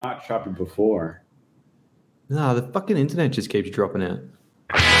Not shopping before. No, the fucking internet just keeps dropping out.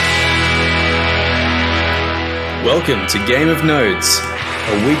 Welcome to Game of Nodes,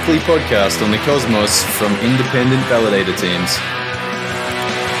 a weekly podcast on the cosmos from independent validator teams.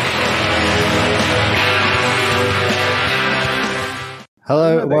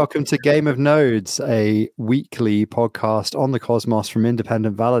 Hello, welcome to Game of Nodes, a weekly podcast on the cosmos from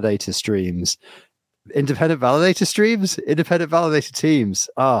independent validator streams. Independent validator streams? Independent validator teams.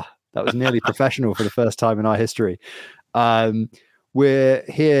 That was nearly professional for the first time in our history. We're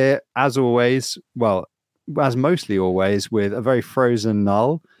here, as always, well, as mostly always, with a very frozen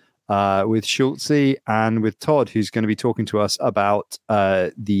Null, with Schultzy and with Todd, who's going to be talking to us about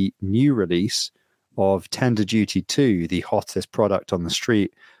the new release of Tender Duty 2, the hottest product on the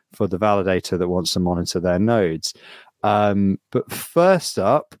street for the validator that wants to monitor their nodes. But first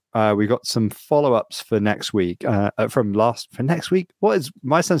up, we got some follow-ups for next week. For next week, what is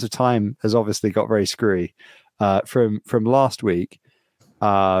my sense of time has obviously got very screwy from last week.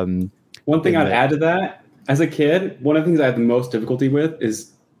 One thing I'd add to that, as a kid, one of the things I had the most difficulty with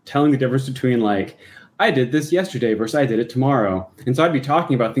is telling the difference between like, I did this yesterday versus I did it tomorrow. And so I'd be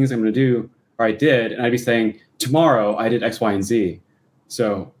talking about things I'm going to do, or I did, and I'd be saying, tomorrow I did X, Y, and Z.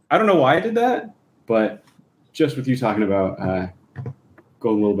 So I don't know why I did that, but just with you talking about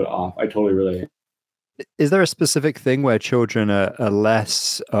going a little bit off, I totally relate. Is there a specific thing where children are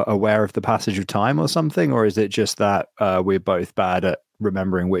less aware of the passage of time or something? Or is it just that we're both bad at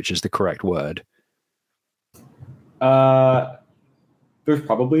remembering which is the correct word? There's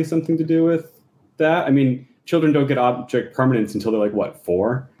probably something to do with that. I mean, children don't get object permanence until they're like,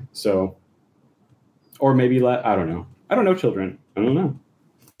 4? So, or maybe I don't know. I don't know children. I don't know.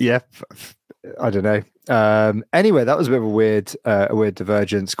 Yep. I don't know. Anyway, that was a bit of a weird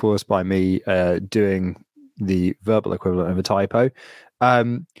divergence caused by me doing the verbal equivalent of a typo.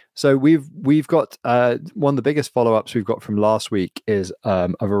 So we've got one of the biggest follow-ups we've got from last week is a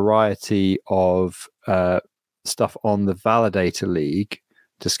variety of stuff on the Validator League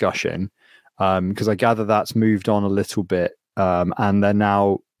discussion, because I gather that's moved on a little bit, and they're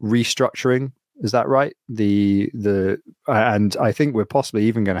now restructuring. Is that right? And I think we're possibly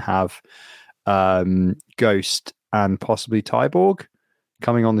even going to have Ghost and possibly Tyborg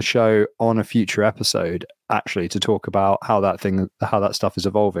coming on the show on a future episode, actually, to talk about how that stuff is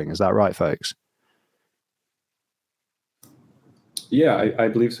evolving. Is that right, folks? Yeah, I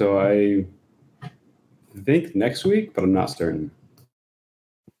believe so. I think next week, but I'm not certain.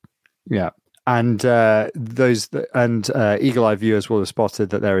 Yeah. And eagle-eye viewers will have spotted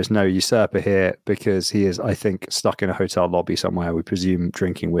that there is no usurper here because he is, I think, stuck in a hotel lobby somewhere, we presume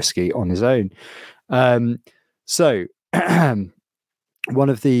drinking whiskey on his own. So one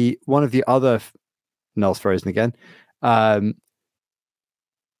of the other Null's frozen again. I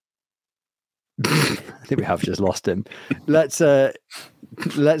think we have just lost him. Let's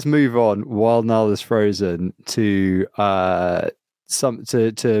move on while Null is frozen to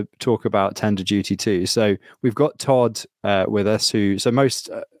to talk about Tender Duty 2. So we've got Todd with us, most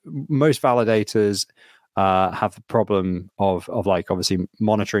validators have the problem of like obviously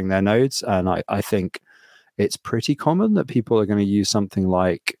monitoring their nodes, and I think it's pretty common that people are going to use something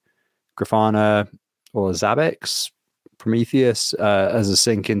like Grafana or Zabbix, Prometheus as a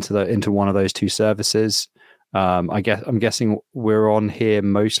sync into one of those two services. I'm guessing we're on here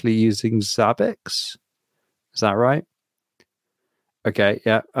mostly using Zabbix. Is that right? Okay,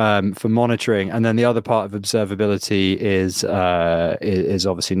 yeah. For monitoring, and then the other part of observability is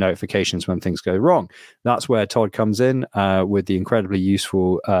obviously notifications when things go wrong. That's where Todd comes in with the incredibly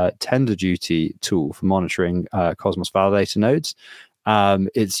useful Tender Duty tool for monitoring Cosmos validator nodes.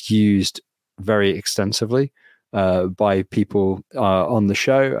 It's used very extensively by people on the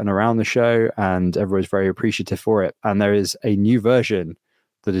show and around the show, and everyone's very appreciative for it. And there is a new version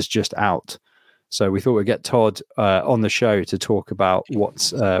that is just out. So we thought we'd get Todd on the show to talk about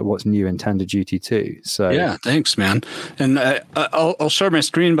what's new in Tender Duty 2. So yeah, thanks, man. And I'll share my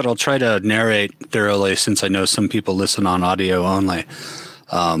screen, but I'll try to narrate thoroughly since I know some people listen on audio only.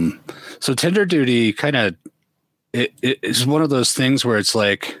 So Tender Duty it is one of those things where it's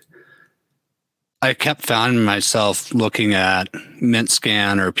like I kept finding myself looking at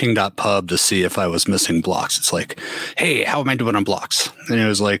MintScan or ping.pub to see if I was missing blocks. It's like, hey, how am I doing on blocks? And it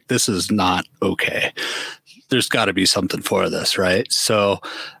was like, this is not okay. There's got to be something for this, right? So,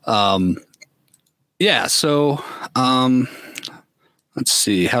 let's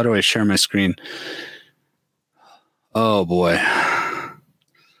see. How do I share my screen? Oh, boy.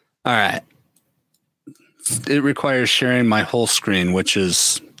 All right. It requires sharing my whole screen, which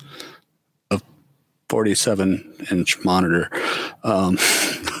is 47-inch monitor.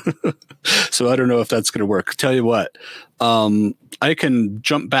 So I don't know if that's going to work. Tell you what, I can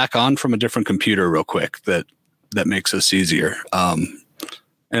jump back on from a different computer real quick. That makes us easier. And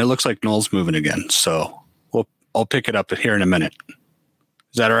it looks like Noel's moving again. So I'll pick it up here in a minute.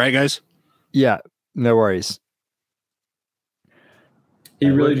 Is that all right, guys? Yeah, no worries. He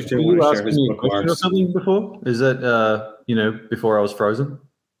really just didn't want to share his bookmarks or something before? Is that before I was frozen?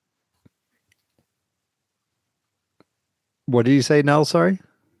 What did you say, Nell? Sorry.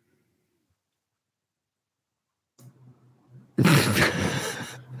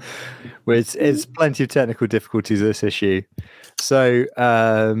 Well, it's plenty of technical difficulties with this issue. So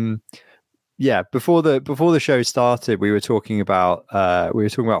before the show started, we were talking about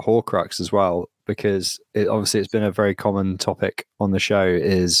Horcrux as well, because it's been a very common topic on the show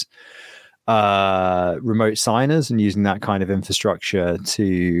is remote signers and using that kind of infrastructure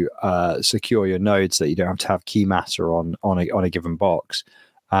to secure your nodes so that you don't have to have key matter on a given box.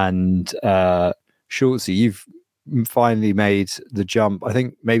 And Schultzy, you've finally made the jump. I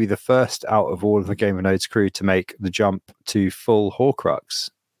think maybe the first out of all of the Game of Nodes crew to make the jump to full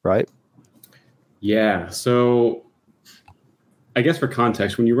Horcrux, right? Yeah. So I guess for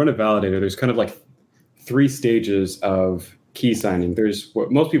context, when you run a validator, there's kind of like 3 stages of key signing. There's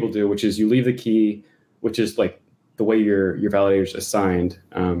what most people do, which is you leave the key, which is like the way your validator is assigned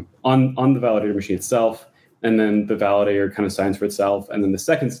on the validator machine itself, and then the validator kind of signs for itself. And then the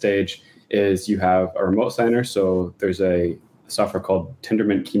second stage is you have a remote signer. So there's a software called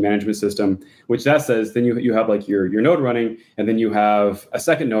Tenderlovin key management system, which that says then you have like your node running, and then you have a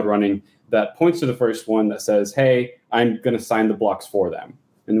second node running that points to the first one that says, hey, I'm going to sign the blocks for them.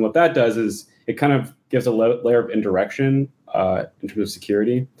 And what that does is it kind of gives a layer of indirection in terms of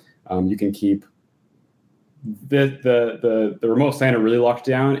security. You can keep the remote signer really locked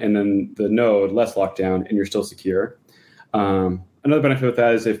down, and then the node less locked down, and you're still secure. Another benefit with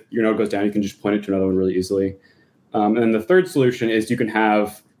that is if your node goes down, you can just point it to another one really easily. And then the third solution is you can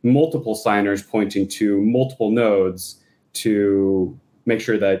have multiple signers pointing to multiple nodes to make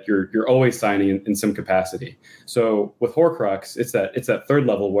sure that you're always signing in some capacity. So with Horcrux, it's that third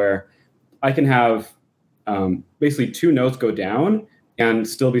level where I can have basically 2 nodes go down and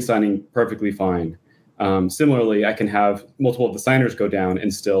still be signing perfectly fine. Similarly, I can have multiple of the signers go down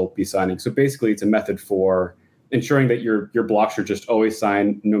and still be signing. So basically, it's a method for ensuring that your blocks are just always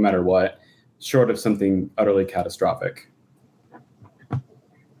signed no matter what, short of something utterly catastrophic.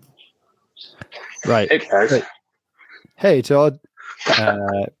 Right. Hey, guys. Hey, Todd.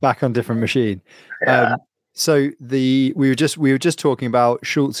 Back on different machine. Yeah. So we were just talking about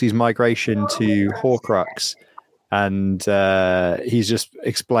Schultzy's migration to Horcrux, and he's just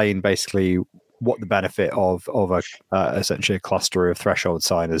explained basically what the benefit of essentially a cluster of threshold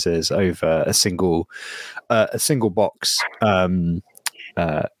signers is over a single box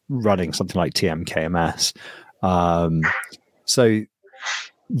running something like TMKMS. So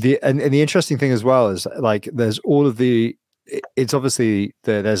the interesting thing as well is like there's all of the. It's obviously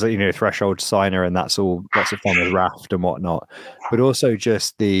there's threshold signer, and that's all lots of fun with Raft and whatnot, but also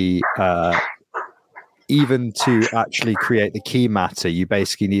just the even to actually create the key matter, you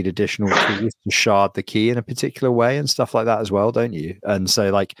basically need additional tools to shard the key in a particular way and stuff like that as well, don't you? And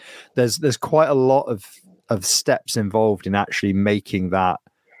so like there's quite a lot of steps involved in actually making that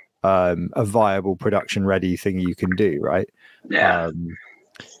a viable production ready thing you can do, right? Yeah.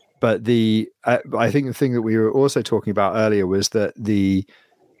 But I think the thing that we were also talking about earlier was that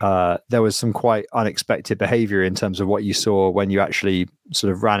there was some quite unexpected behavior in terms of what you saw when you actually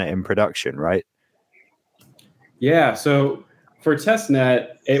sort of ran it in production, right? Yeah. So for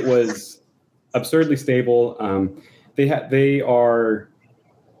testnet, it was absurdly stable. Horcrux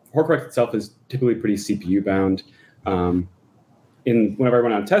itself is typically pretty CPU bound. Whenever I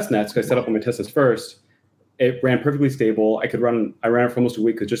run on testnets, because I set up on my testnets first, it ran perfectly stable. I ran it for almost a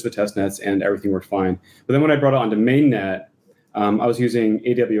week with just the testnets, and everything worked fine. But then when I brought it onto mainnet, I was using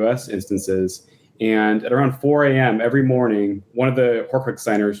AWS instances, and at around 4 a.m. every morning, one of the Horcrux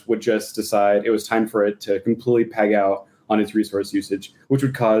signers would just decide it was time for it to completely peg out on its resource usage, which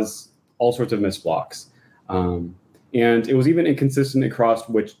would cause all sorts of missed blocks. And it was even inconsistent across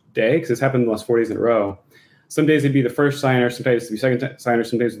which day, because it's happened the last 4 days in a row. Some days it'd be the first signer, sometimes it'd be second signer,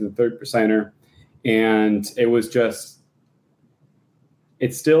 sometimes it'd be the third signer. And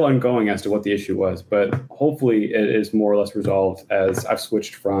it's still ongoing as to what the issue was, but hopefully it is more or less resolved as I've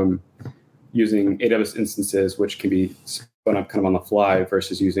switched from using AWS instances, which can be spun up kind of on the fly,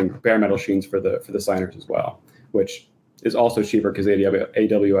 versus using bare metal machines for the signers as well, which is also cheaper because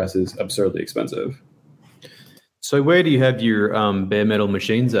AWS is absurdly expensive. So where do you have your bare metal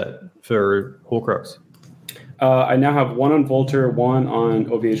machines at for Horcrux? I now have one on Vultr, one on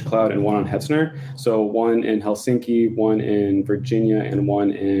OVH Cloud, and one on Hetzner. So one in Helsinki, one in Virginia, and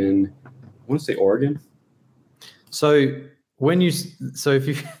one in, I want to say Oregon. So if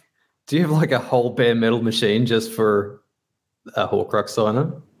you do you have like a whole bare metal machine just for a Horcrux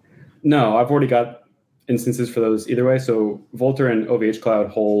signer? No, I've already got instances for those either way. So Vultr and OVH Cloud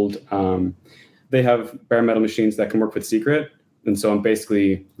hold, they have bare metal machines that can work with secret. And so I'm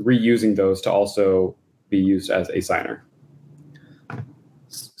basically reusing those to also be used as a signer.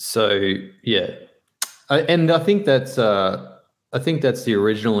 So yeah, and I think that's the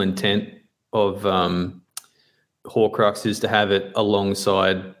original intent of Horcrux, is to have it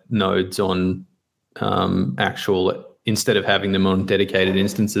alongside nodes on actual, instead of having them on dedicated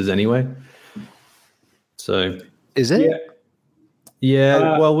instances anyway. So is it?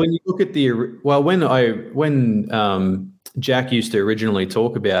 Yeah. Well, when you look at when Jack used to originally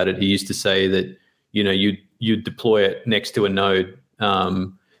talk about it, he used to say that, you know, you'd deploy it next to a node,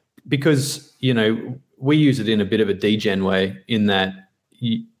 because, you know, we use it in a bit of a degen way, in that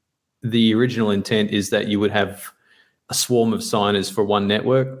the original intent is that you would have a swarm of signers for one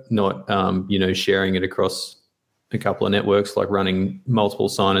network, not, you know, sharing it across a couple of networks, like running multiple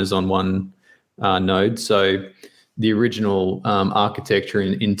signers on one node. So the original architecture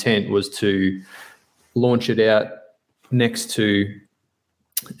and intent was to launch it out next to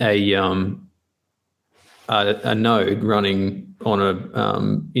a node running on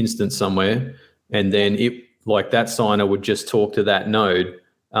a instance somewhere, and then it, like, that signer would just talk to that node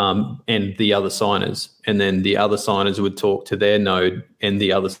and the other signers, and then the other signers would talk to their node and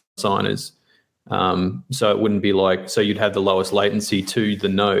the other signers. So it wouldn't be like, so you'd have the lowest latency to the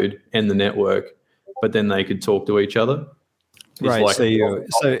node and the network, but then they could talk to each other. Right. Like,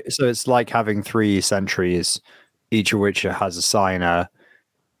 so it's like having 3 sentries, each of which has a signer.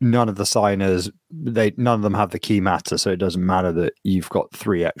 None of the signers, none of them have the key matter, so it doesn't matter that you've got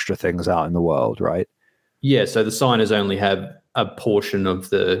 3 extra things out in the world, right? Yeah, so the signers only have a portion of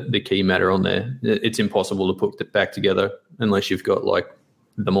the key matter on there. It's impossible to put it back together unless you've got, like,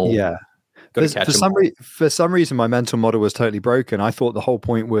 them all. Yeah. For some reason, my mental model was totally broken. I thought the whole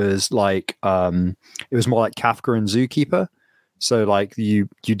point was like, it was more like Kafka and Zookeeper. So like you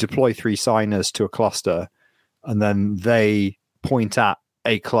deploy 3 signers to a cluster, and then they point at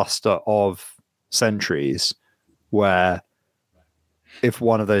a cluster of sentries, where if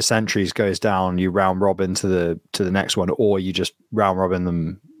one of those sentries goes down, you round robin to the next one, or you just round robin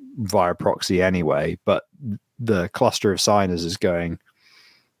them via proxy anyway. But the cluster of signers is going,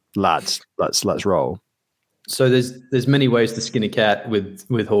 lads, let's roll. So there's many ways to skin a cat with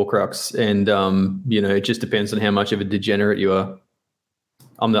Horcrux, and you know, it just depends on how much of a degenerate you are.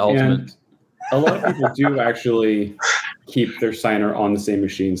 I'm the ultimate. And a lot of people do actually keep their signer on the same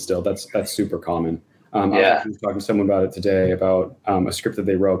machine still. That's super common. I was actually talking to someone about it today, about a script that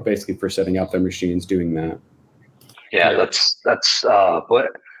they wrote basically for setting up their machines doing that. Yeah, that's what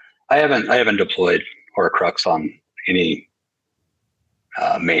I haven't deployed Horcrux on any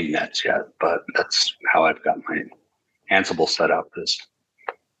main nets yet, but that's how I've got my Ansible set up, is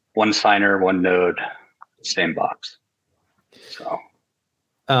one signer, one node, same box. So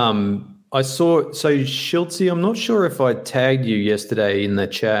I saw, so Schultzy, I'm not sure if I tagged you yesterday in the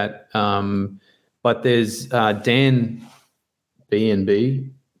chat, but there's Dan B&D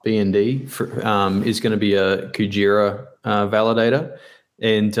is going to be a Kujira validator,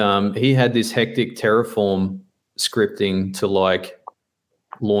 and he had this hectic Terraform scripting to like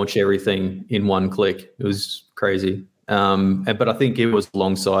launch everything in one click. It was crazy, but I think it was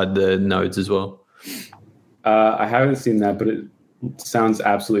alongside the nodes as well. I haven't seen that, but it sounds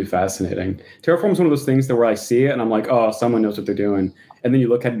absolutely fascinating. Terraform is one of those things that where I see it and I'm like, oh, someone knows what they're doing. And then you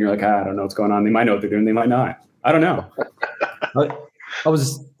look at it and you're like, I don't know what's going on. They might know what they're doing. They might not. I don't know. I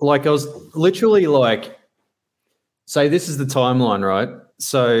was literally like, say this is the timeline, right?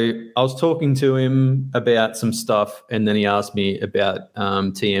 So I was talking to him about some stuff, and then he asked me about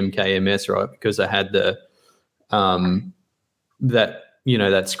TMKMS, right? Because I had the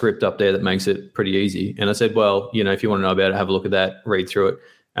that script up there that makes it pretty easy. And I said, well, if you want to know about it, have a look at that, read through it.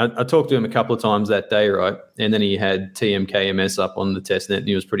 And I talked to him a couple of times that day, right? And then he had TMKMS up on the testnet, and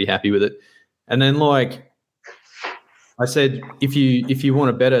he was pretty happy with it. And then I said, if you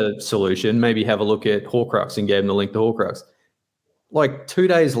want a better solution, maybe have a look at Horcrux, and gave him the link to Horcrux. 2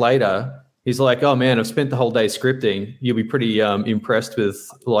 days later, he's like, oh man, I've spent the whole day scripting. You'll be pretty impressed with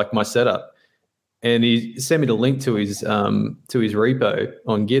my setup. And he sent me the link to his repo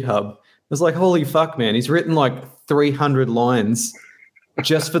on GitHub. I was like, holy fuck, man. He's written 300 lines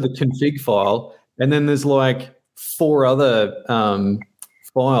just for the config file. And then there's 4 other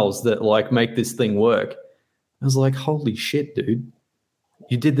files that make this thing work. I was like, holy shit, dude.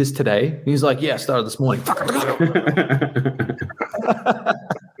 You did this today? And he's like, yeah, I started this morning.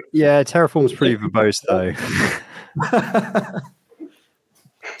 Yeah, Terraform's pretty verbose though.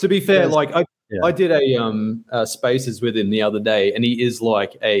 To be fair, like I did a Spaces with him the other day, and he is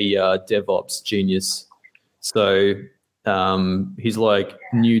like a DevOps genius. So he's like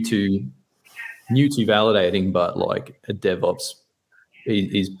new to validating, but like a DevOps,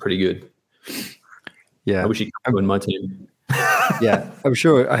 he's pretty good. Yeah, I wish he could join my team. Yeah, I'm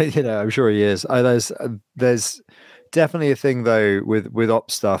sure. I'm sure he is. There's definitely a thing though with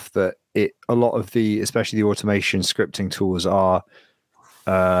ops stuff that a lot of especially the automation scripting tools are.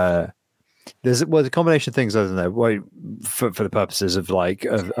 There's a combination of things. I don't know. For the purposes of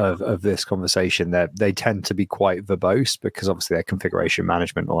of this conversation, they tend to be quite verbose because obviously they're configuration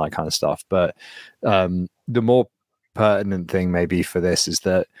management, all that kind of stuff. But the more pertinent thing maybe for this is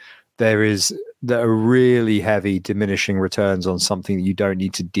that there are really heavy diminishing returns on something that you don't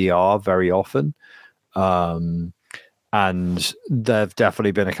need to DR very often. And there've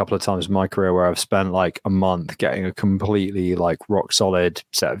definitely been a couple of times in my career where I've spent like a month getting a completely like rock solid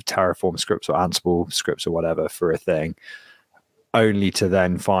set of Terraform scripts or Ansible scripts or whatever for a thing, only to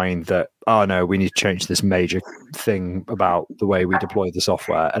then find that, oh no, we need to change this major thing about the way we deploy the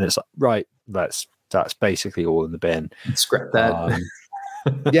software. And it's like, right, that's basically all in the bin. Scrap that.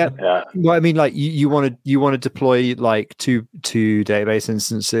 Yeah. Well, I mean, like you want to deploy like two database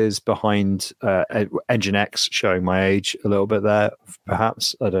instances behind Nginx, showing my age a little bit there.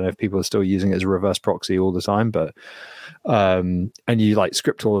 Perhaps I don't know if people are still using it as a reverse proxy all the time, but and you like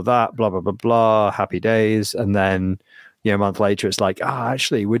script all of that, blah blah blah blah, happy days, and then a month later it's like,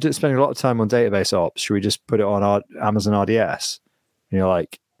 actually we're just spending a lot of time on database ops. Should we just put it on our Amazon RDS? And you're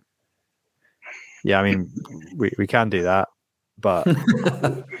like, yeah, I mean, we can do that. But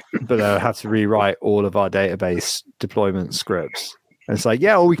they'll have to rewrite all of our database deployment scripts. And it's like,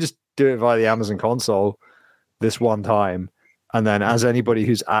 yeah, well, we can just do it via the Amazon console this one time. And then as anybody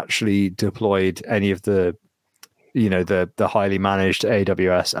who's actually deployed any of the highly managed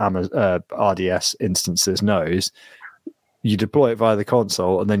AWS RDS instances knows, you deploy it via the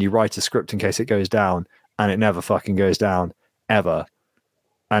console and then you write a script in case it goes down, and it never fucking goes down ever.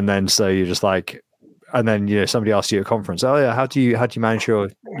 And then so you're just like, and then somebody asks you at a conference, oh yeah, how do you manage your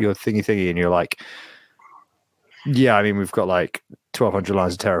thingy, and you're like, yeah, I mean, we've got like 1,200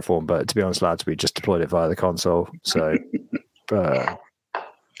 lines of Terraform, but to be honest, lads, we just deployed it via the console. So I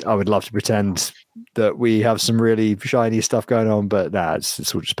would love to pretend that we have some really shiny stuff going on, but nah,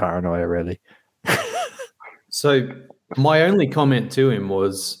 it's all just paranoia, really. So my only comment to him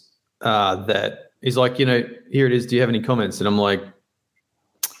was that he's like, here it is. Do you have any comments? And I'm like,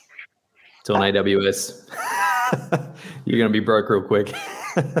 it's on AWS. You're going to be broke real quick.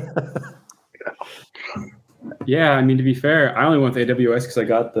 Yeah, I mean, to be fair, I only went with AWS because I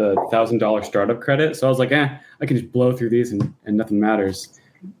got the $1,000 startup credit. So I was like, I can just blow through these and nothing matters.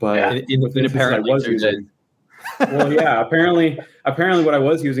 But apparently I was using. Well, yeah, apparently what I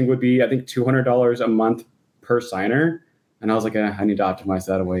was using would be, I think, $200 a month per signer. And I was like, I need to optimize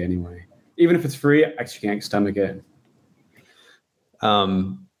that away anyway. Even if it's free, I actually can't stomach it.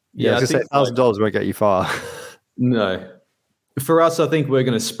 Yeah, I was going to say $1,000 won't get you far. No. For us, I think we're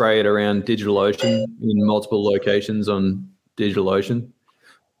going to spray it around DigitalOcean in multiple locations on DigitalOcean.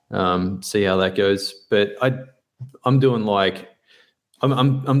 See how that goes. But I'm doing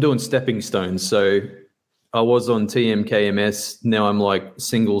I'm doing stepping stones. So I was on TMKMS. Now I'm like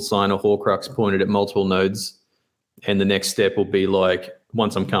single signer Horcrux pointed at multiple nodes. And the next step will be like,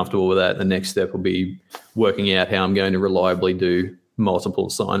 once I'm comfortable with that, the next step will be working out how I'm going to reliably do multiple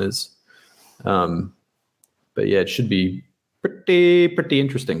signers. But yeah, it should be pretty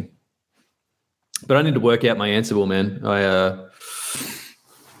interesting. But I need to work out my Ansible, man.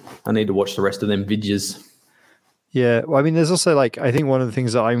 I need to watch the rest of them videos. Yeah, well, I mean, there's also like, I think one of the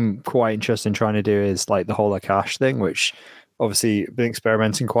things that I'm quite interested in trying to do is like the whole cache thing, which obviously I've been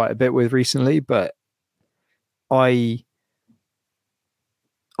experimenting quite a bit with recently, but you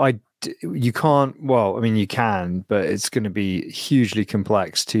can't, well, I mean, you can, but it's going to be hugely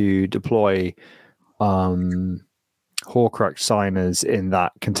complex to deploy Horcrux signers in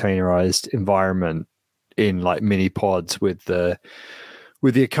that containerized environment in like mini pods with the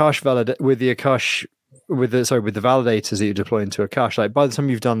validators that you deploy into a cache. Like by the time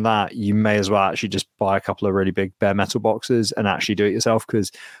you've done that, you may as well actually just buy a couple of really big bare metal boxes and actually do it yourself,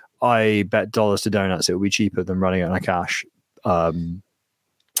 because I bet dollars to donuts it will be cheaper than running it on a cache. Man.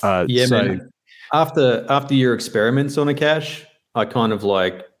 After your experiments on a cache, I kind of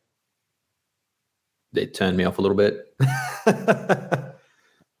like, it turned me off a little bit.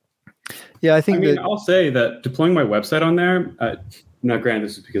 Yeah, I think I'll say that deploying my website on there, now granted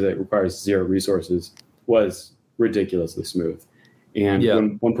this is because it requires zero resources, was ridiculously smooth. And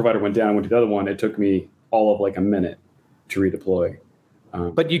when one provider went down, I went to the other one, it took me all of like a minute to redeploy.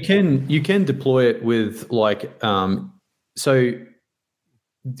 But you can deploy it with like so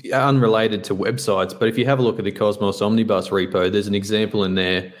unrelated to websites. But if you have a look at the Cosmos Omnibus repo, there's an example in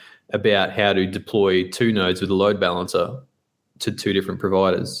there about how to deploy 2 nodes with a load balancer to 2 different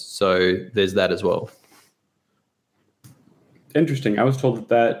providers. So there's that as well. Interesting. I was told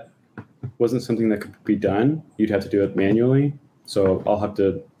that wasn't something that could be done. You'd have to do it manually. So I'll have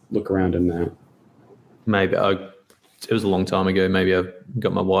to look around in that. Maybe it was a long time ago. Maybe I've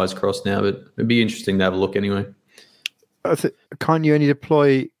got my wires crossed now, but it'd be interesting to have a look anyway. Can't you only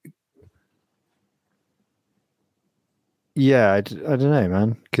deploy? Yeah, I don't know,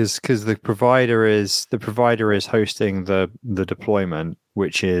 man. Because the provider is hosting the deployment,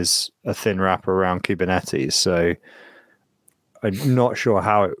 which is a thin wrapper around Kubernetes. So I'm not sure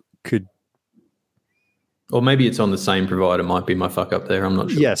how it could. Or maybe it's on the same provider. Might be my fuck up there. I'm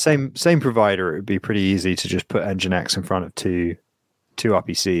not sure. Yeah, same provider. It would be pretty easy to just put Nginx in front of two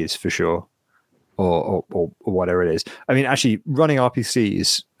RPCs for sure, or whatever it is. I mean, actually, running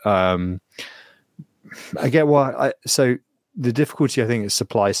RPCs. I get why. So the difficulty, I think, is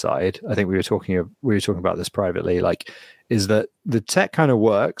supply side. I think we were talking about this privately. Like, is that the tech kind of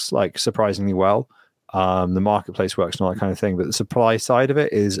works like surprisingly well. The marketplace works and all that kind of thing, but the supply side of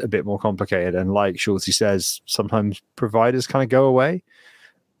it is a bit more complicated. And like Schultzy says, sometimes providers kind of go away.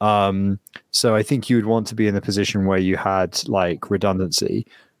 So I think you would want to be in the position where you had like redundancy.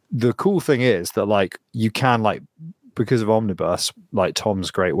 The cool thing is that like you can like, because of Omnibus, like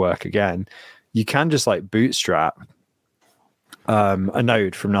Tom's great work again, you can just like bootstrap a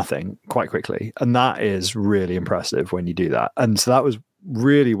node from nothing quite quickly. And that is really impressive when you do that. And so that was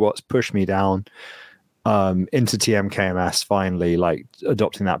really what's pushed me down into TMKMS finally, like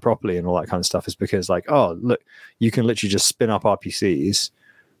adopting that properly and all that kind of stuff, is because like, oh, look, you can literally just spin up RPCs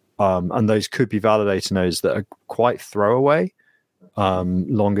and those could be validator nodes that are quite throwaway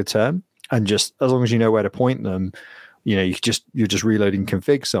longer term. And just as long as you know where to point them, you know, you're just reloading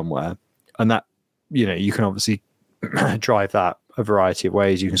config somewhere. And that, you know, you can obviously drive that a variety of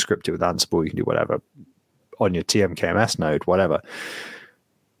ways. You can script it with Ansible, you can do whatever on your TMKMS node, whatever.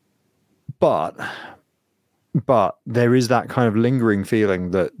 But there is that kind of lingering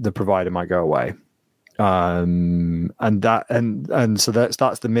feeling that the provider might go away. And so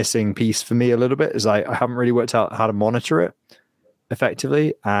that's the missing piece for me a little bit, is I haven't really worked out how to monitor it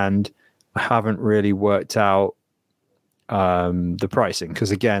effectively, and I haven't really worked out the pricing,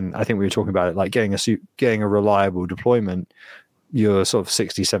 because again, I think we were talking about it, like getting a reliable deployment, you're sort of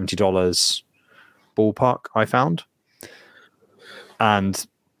 $60-$70 ballpark, I found. And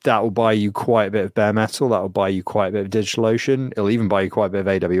that will buy you quite a bit of bare metal. That will buy you quite a bit of DigitalOcean. It'll even buy you quite a bit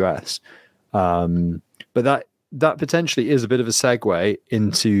of AWS. But that potentially is a bit of a segue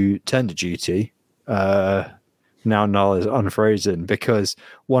into TenderDuty. Now Null is unfrozen, because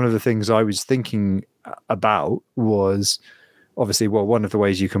one of the things I was thinking about was obviously, well, one of the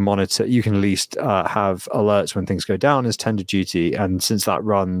ways you can monitor, you can at least have alerts when things go down, is TenderDuty. And since that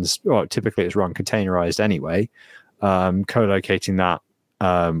runs, well, typically it's run containerized anyway, co-locating that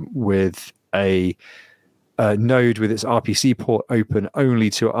with a node with its RPC port open only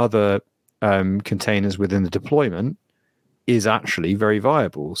to other containers within the deployment is actually very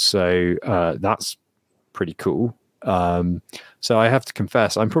viable. So that's pretty cool. So I have to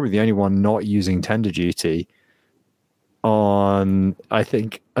confess, I'm probably the only one not using TenderDuty on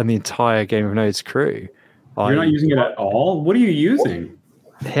the entire Game of Nodes crew. You're not using it at all? What are you using?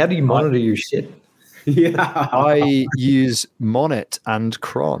 How do you monitor your shit? Yeah, I use Monet and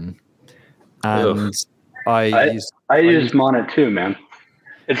Cron, and I use Monet too, man.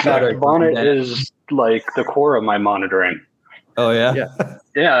 In fact, Monet is like the core of my monitoring. Oh yeah,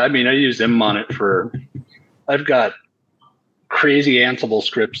 yeah. I mean, I use mMonet for. I've got crazy Ansible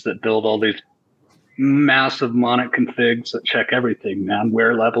scripts that build all these massive Monet configs that check everything, man.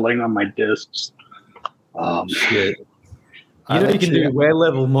 Wear leveling on my disks. Shit. You know, you can do wear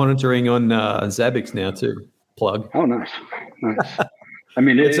level monitoring on Zabbix now too. Plug. Oh, nice. I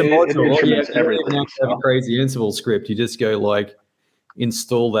mean, it's a module. You everything. Have a crazy Ansible script. You just go like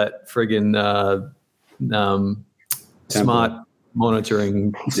install that friggin' smart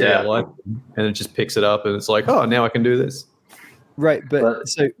monitoring CLI, and it just picks it up, and it's like, oh, now I can do this. Right, but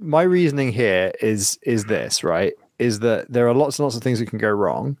so my reasoning here is this, right? Is that there are lots and lots of things that can go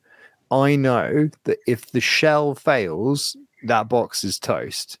wrong. I know that if the shell fails, that box is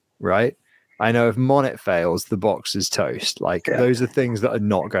toast, right? I know if Monet fails, the box is toast. Like those are things that are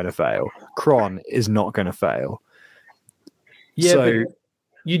not going to fail. Cron is not going to fail. Yeah, so, but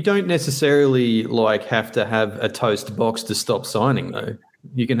you don't necessarily like have to have a toast box to stop signing, though.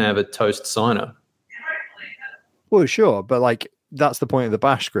 You can have a toast signer. Well, sure, but like that's the point of the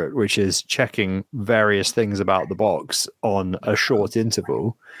bash script, which is checking various things about the box on a short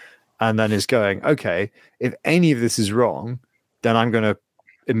interval, and then is going, okay, if any of this is wrong, then I'm going to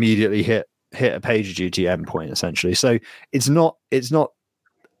immediately hit a PagerDuty endpoint, essentially. So it's not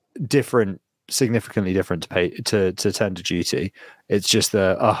significantly different to Tenderduty. It's just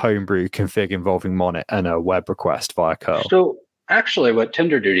a homebrew config involving Monet and a web request via curl. So actually, what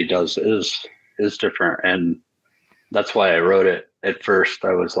Tenderduty does is different, and that's why I wrote it. At first,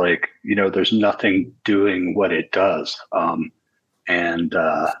 I was like, there's nothing doing what it does, and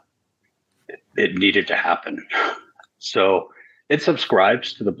it needed to happen. So it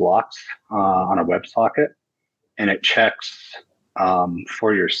subscribes to the blocks on a WebSocket, and it checks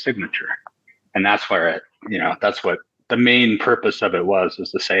for your signature. And that's where that's what the main purpose of it was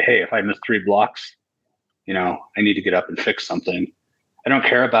to say, hey, if I miss 3 blocks, I need to get up and fix something. I don't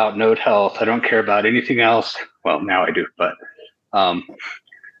care about node health. I don't care about anything else. Well, now I do, but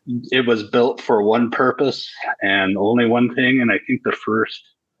it was built for one purpose and only one thing. And I think the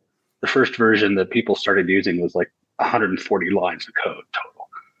first version that people started using was like 140 lines of code total.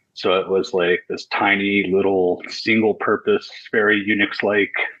 So it was like this tiny little single purpose, very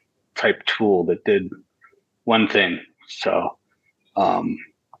Unix-like type tool that did one thing. So, and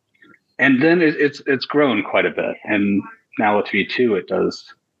then it's grown quite a bit. And now with V2, it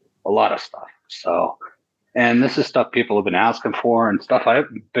does a lot of stuff. So, and this is stuff people have been asking for and stuff I've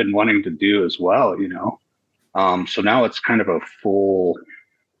been wanting to do as well, So now it's kind of a full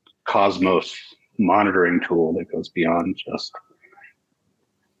Cosmos monitoring tool that goes beyond just,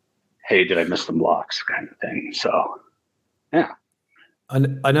 hey, did I miss some blocks kind of thing. So, yeah.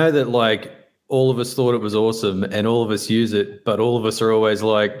 I know that like all of us thought it was awesome and all of us use it, but all of us are always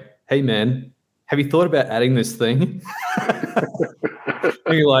like, hey, man, have you thought about adding this thing?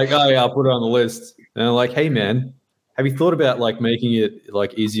 And you're like, oh, yeah, I'll put it on the list. And I'm like, hey, man, have you thought about like making it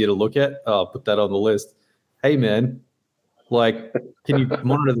like easier to look at? Oh, I'll put that on the list. Hey, man, like, can you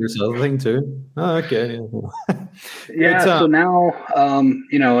monitor this other thing too? Oh, okay. Yeah. So now,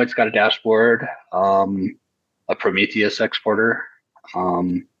 it's got a dashboard, a Prometheus exporter,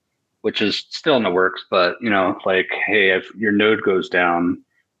 which is still in the works, but, like, hey, if your node goes down,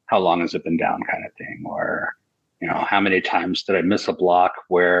 how long has it been down kind of thing? Or, how many times did I miss a block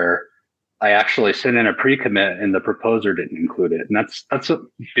where I actually sent in a pre-commit and the proposer didn't include it? And that's a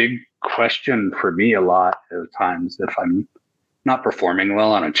big question for me a lot of times if I'm not performing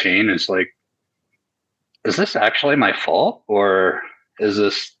well on a chain. It's like, is this actually my fault? Or is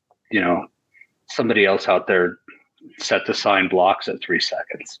this, somebody else out there set to sign blocks at 3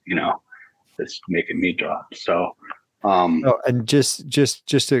 seconds, that's making me drop. So, and just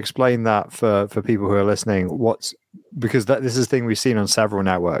to explain that for people who are listening, because this is a thing we've seen on several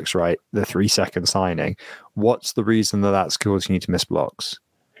networks, right? The 3 second signing. What's the reason that's causing you to miss blocks?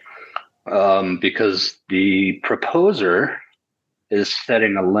 Because the proposer is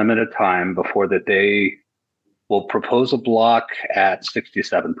setting a limited time before that they will propose a block at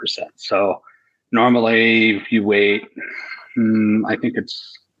 67%. So normally if you wait, I think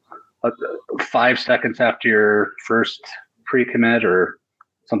it's 5 seconds after your first pre-commit or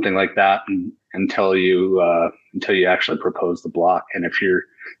something like that, until you actually propose the block. And if you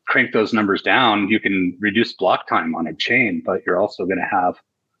crank those numbers down, you can reduce block time on a chain, but you're also going to have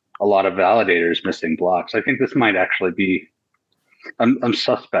a lot of validators missing blocks. I think this might actually be, I'm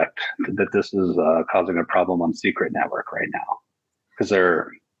suspect that this is causing a problem on Secret Network right now, because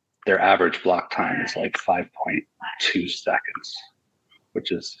their average block time is like 5.2 seconds,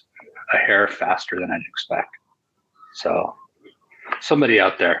 which is a hair faster than I'd expect. So somebody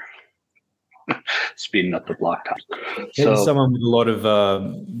out there speeding up the block time. So someone with a lot of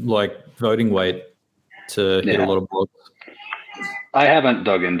voting weight to hit a lot of blocks. I haven't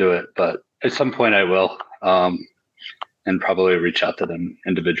dug into it, but at some point I will, and probably reach out to them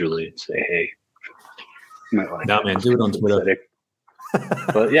individually and say, hey, you might want to do it on Twitter.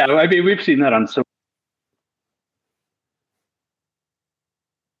 But yeah, I mean, we've seen that on so.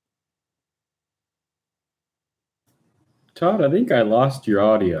 Todd, I think I lost your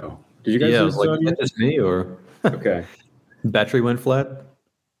audio. Did you guys lose the audio? Is that just me or? Okay. Battery went flat?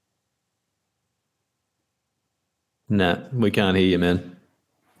 Nah, we can't hear you, man.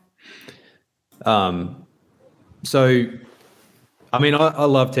 So, I mean, I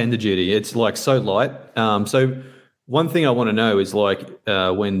love Tenderduty. It's like so light. So one thing I want to know is like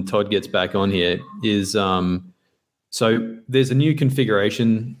when Todd gets back on here is so there's a new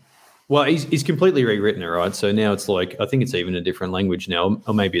configuration. Well, he's completely rewritten it, right? So now it's like, I think it's even a different language now,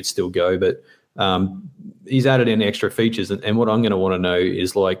 or maybe it's still Go, but he's added in extra features. And what I'm going to want to know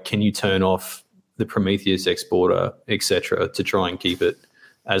is like, can you turn off the Prometheus exporter, etc., to try and keep it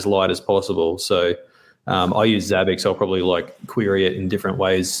as light as possible? So I use Zabbix. I'll probably like query it in different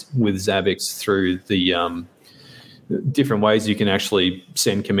ways with Zabbix through the different ways you can actually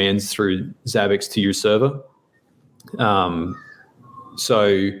send commands through Zabbix to your server.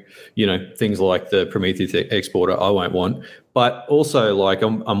 So, things like the Prometheus exporter I won't want. But also, like,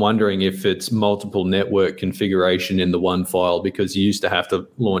 I'm wondering if it's multiple network configuration in the one file, because you used to have to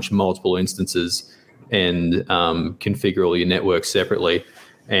launch multiple instances and configure all your networks separately.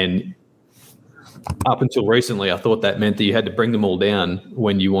 And up until recently, I thought that meant that you had to bring them all down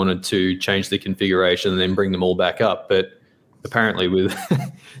when you wanted to change the configuration and then bring them all back up. But apparently with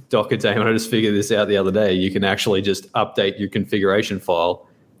Docker Daemon, I just figured this out the other day, you can actually just update your configuration file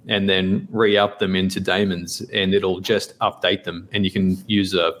and then re-up them into daemons, and it'll just update them. And you can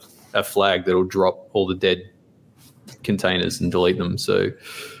use a flag that'll drop all the dead containers and delete them. So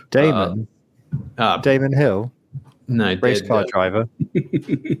Daemon? Damon Hill? No. Race car driver?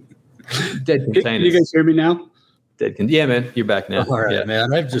 Dead containers. Can you guys hear me now? Yeah, man, you're back now. All right, yeah.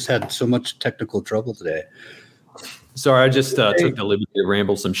 Man. I've just had so much technical trouble today. Sorry, I just took the liberty to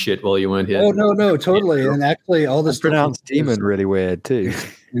ramble some shit while you weren't here. Oh, no, totally. And actually, all this pronounced demon really weird too.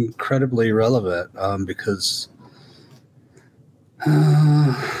 Incredibly relevant because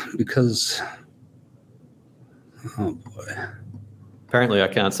oh boy. Apparently, I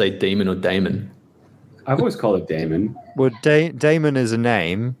can't say demon or Damon. I've always called it Damon. Well, Damon is a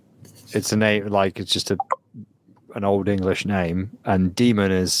name. It's a name, like it's just an old English name, and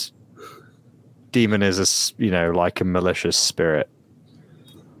demon is a like a malicious spirit.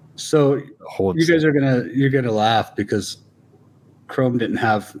 So you guys you're gonna laugh because Chrome didn't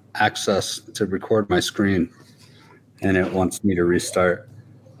have access to record my screen, and it wants me to restart.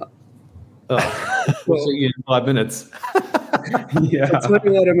 Oh, we'll see you in 5 minutes. Yeah, that's what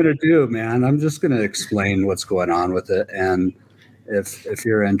I'm gonna do, man. I'm just gonna explain what's going on with it, and if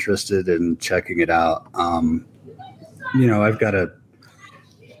you're interested in checking it out, I've got a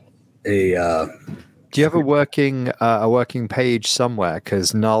do you have a working page somewhere?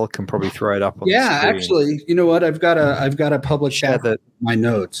 Because Null can probably throw it up on the screen. Actually, you know what? I've got a public my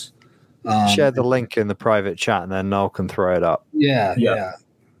notes. Share the link in the private chat, and then Null can throw it up. Yeah.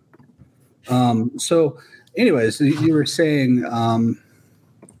 So, anyways, you were saying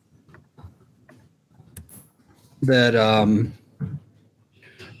that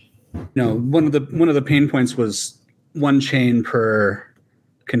one of the pain points was one chain per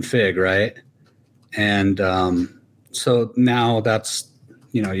config, right? And so now that's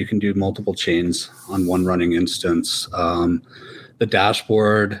you can do multiple chains on one running instance. The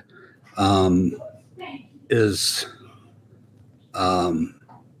dashboard is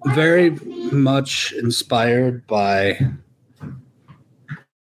very much inspired by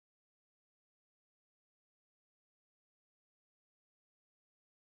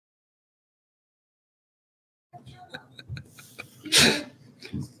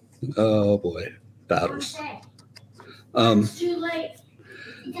oh boy, battles. It's too late.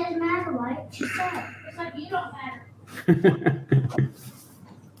 It doesn't matter what she said. It's like you don't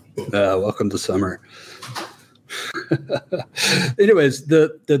matter. Welcome to summer. Anyways,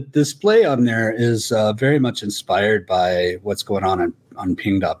 the display on there is very much inspired by what's going on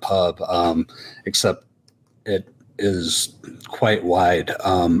ping.pub, except it is quite wide,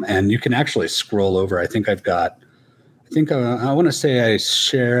 and you can actually scroll over. I want to say I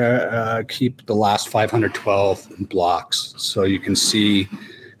keep the last 512 blocks, so you can see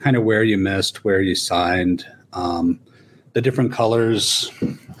kind of where you missed, where you signed, the different colors.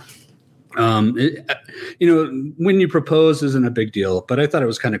 When you propose isn't a big deal, but I thought it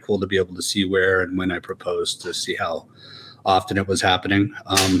was kind of cool to be able to see where and when I proposed, to see how often it was happening.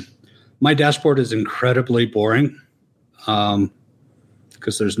 My dashboard is incredibly boring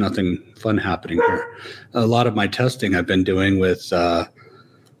because there's nothing fun happening here. A lot of my testing I've been doing with other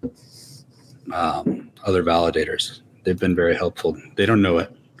validators. They've been very helpful. They don't know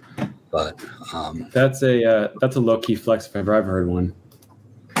it, but that's a low-key flex if ever I've heard one.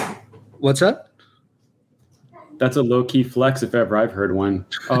 What's that? That's a low-key flex if ever I've heard one.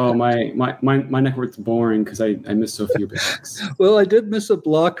 Oh, my network's boring because I missed so few blocks. Well, I did miss a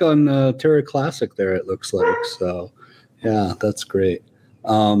block on Terra Classic there, it looks like. So, yeah, that's great.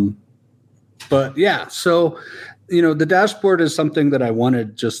 But, yeah, so, the dashboard is something that I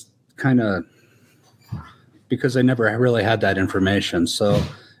wanted just kind of because I never really had that information. So,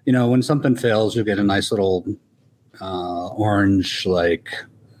 when something fails, you get a nice little orange like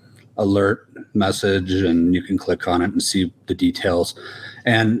alert message, and you can click on it and see the details.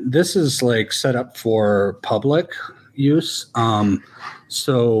 And this is like set up for public use.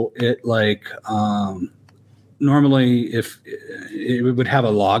 So it like normally if it would have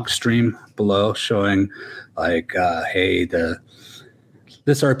a log stream below showing like, hey,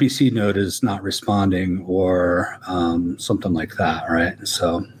 this RPC node is not responding, or something like that, right?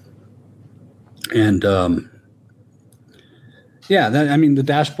 So, and the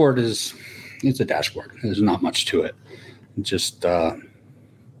dashboard it's a dashboard. There's not much to it. Just like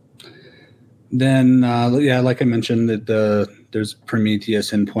I mentioned, there's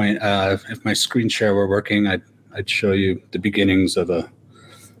Prometheus endpoint. If my screen share were working, I'd show you the beginnings of a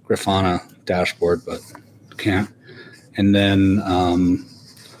Grafana dashboard, but can't. And then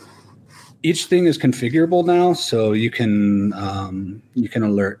each thing is configurable now, so you can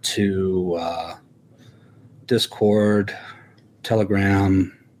alert to Discord,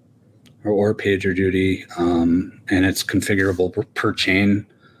 Telegram, or PagerDuty, and it's configurable per chain.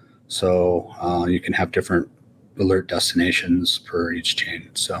 So you can have different alert destinations per each chain.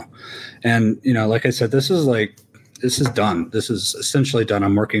 So, and like I said, this is done. This is essentially done.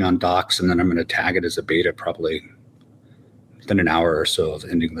 I'm working on docs, and then I'm going to tag it as a beta probably within an hour or so of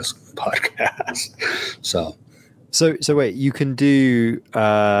ending this podcast. So wait, you can do.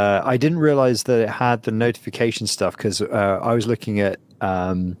 I didn't realize that it had the notification stuff, because I was looking at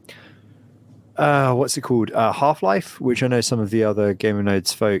what's it called? Half-Life, which I know some of the other Game of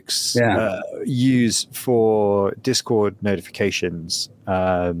Nodes folks use for Discord notifications.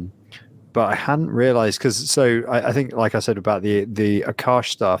 But I hadn't realized, because I think, like I said about the Akash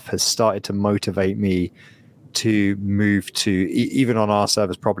stuff, has started to motivate me to move to, even on our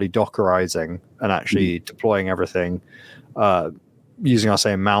servers, probably Dockerizing and actually deploying everything using our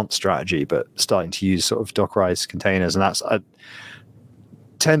same mount strategy, but starting to use sort of Dockerized containers. And that's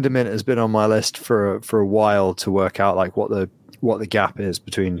Tendermint has been on my list for a while to work out like what the gap is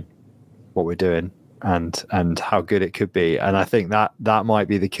between what we're doing and how good it could be. And I think that might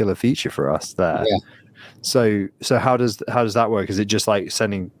be the killer feature for us there. Yeah. So how does that work? Is it just like is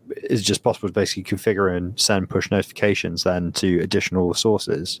it just possible to basically configure and send push notifications then to additional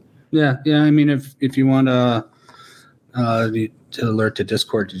sources? Yeah. I mean, if you want to alert to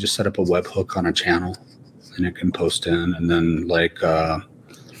Discord, you just set up a webhook on a channel, and it can post in. And then like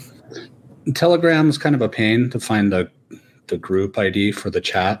Telegram is kind of a pain to find the group ID for the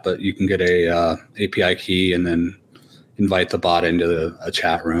chat, but you can get a API key and then invite the bot into a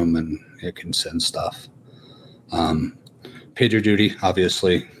chat room, and it can send stuff. PagerDuty,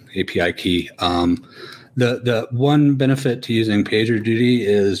 obviously, API key. The one benefit to using PagerDuty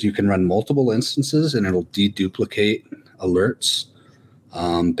is you can run multiple instances, and it'll deduplicate alerts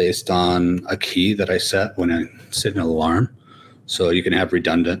based on a key that I set when I signal alarm. So you can have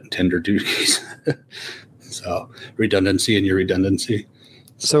redundant tender duties. So redundancy in your redundancy.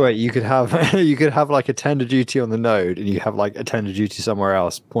 So wait, you could have like a tender duty on the node, and you have like a tender duty somewhere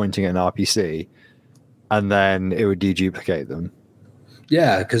else pointing at an RPC, and then it would deduplicate them.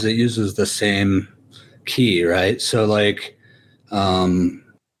 Yeah, because it uses the same key, right? So like, so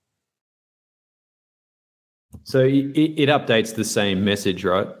it updates the same message,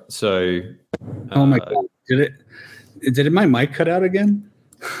 right? So, oh my God, did my mic cut out again?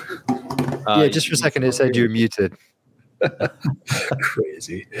 Yeah, just for a second it said you were muted.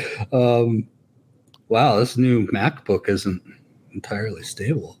 Crazy. Wow, this new MacBook isn't entirely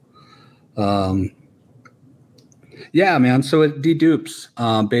stable. Yeah, man. So it dedupes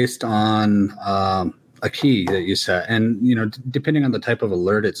based on a key that you set, and depending on the type of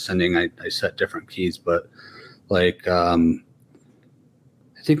alert it's sending, I set different keys. But like, I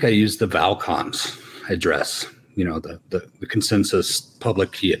think I use the Valcons address, the consensus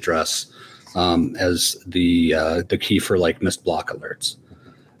public key address, as the key for like missed block alerts.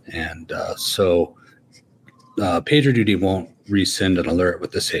 And so PagerDuty won't resend an alert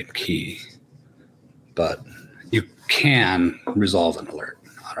with the same key, but you can resolve an alert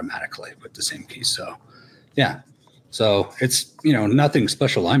automatically with the same key. So yeah, so it's nothing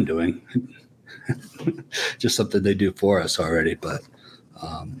special I'm doing, just something they do for us already. But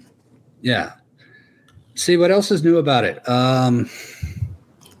yeah, see what else is new about it. How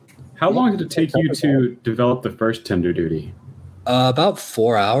long did it take you to develop the first tender duty? About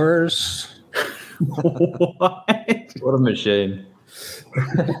 4 hours. What a machine.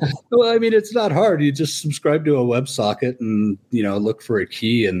 Well, I mean, it's not hard. You just subscribe to a WebSocket and look for a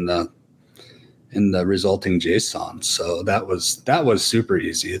key in in the resulting JSON. So that was super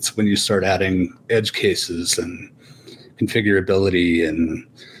easy. It's when you start adding edge cases and configurability, and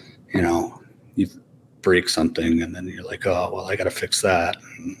you break something, and then you're like, oh well, I got to fix that.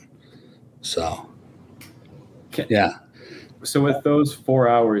 So yeah. So with those 4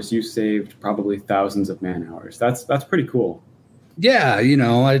 hours, you saved probably thousands of man hours. That's pretty cool. Yeah,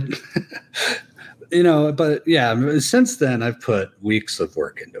 but yeah, since then I've put weeks of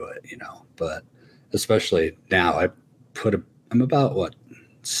work into it, but especially now I'm about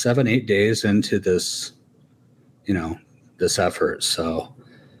 7-8 days into this, this effort. So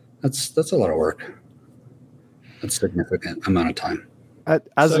that's a lot of work. That's a significant amount of time.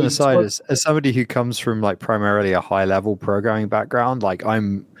 As an aside, as somebody who comes from like primarily a high level programming background, like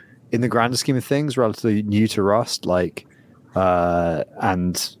I'm in the grander scheme of things relatively new to Rust, like,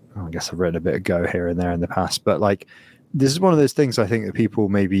 and I guess I've written a bit of Go here and there in the past, but like, this is one of those things I think that people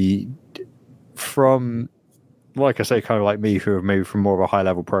maybe from, like I say, kind of like me, who have moved from more of a high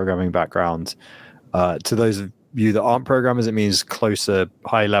level programming background, to those of you that aren't programmers, it means closer,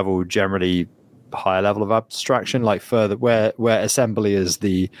 high level, generally higher level of abstraction, like further where assembly is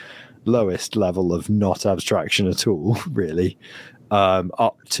the lowest level of not abstraction at all, really,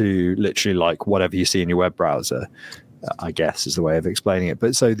 up to literally like whatever you see in your web browser, I guess is the way of explaining it.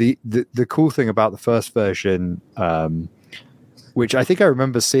 But so the cool thing about the first version, which I think I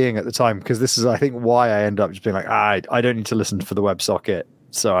remember seeing at the time, because this is I think why I end up just being like, I don't need to listen for the WebSocket,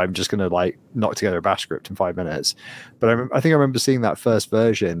 so I'm just going to like knock together a bash script in 5 minutes. But I think I remember seeing that first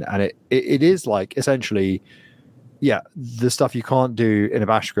version, and it is like essentially, yeah, the stuff you can't do in a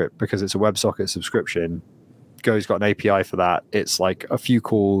bash script because it's a WebSocket subscription. Go's got an API for that. It's like a few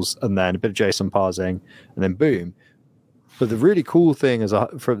calls and then a bit of JSON parsing, and then boom. But the really cool thing is,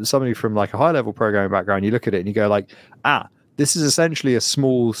 from somebody from like a high level programming background, you look at it and you go like, this is essentially a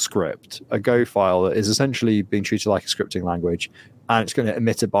small script, a Go file that is essentially being treated like a scripting language, and it's going to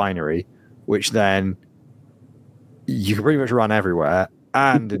emit a binary, which then you can pretty much run everywhere.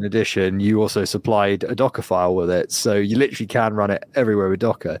 And in addition, you also supplied a Docker file with it, so you literally can run it everywhere with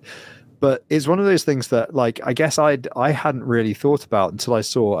Docker. But it's one of those things that, like, I guess I hadn't really thought about until I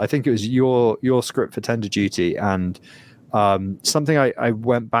saw, I think it was your script for TenderDuty, and something I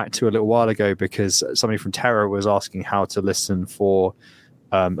went back to a little while ago because somebody from Terra was asking how to listen for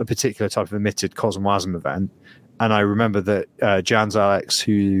a particular type of emitted COSM-WASM event. And I remember that Jans Alex,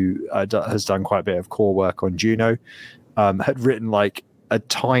 who has done quite a bit of core work on Juno, had written like a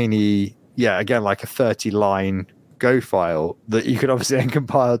tiny, again, like a 30-line Go file that you could obviously then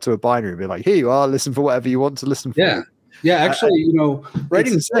compile to a binary and be like, here you are, listen for whatever you want to listen for. Yeah, actually,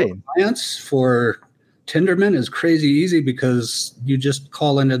 writing clients for Tendermint is crazy easy because you just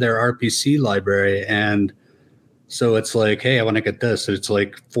call into their RPC library, and so it's like, hey, I want to get this. It's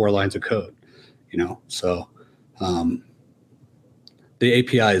like 4 lines of code, so the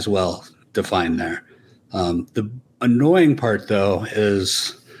API is well defined there. The annoying part, though,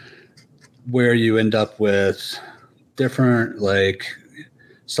 is where you end up with different, like,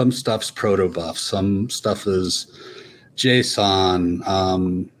 some stuff's protobuf, some stuff is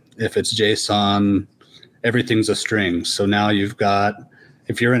JSON. If it's JSON, everything's a string. So now you've got,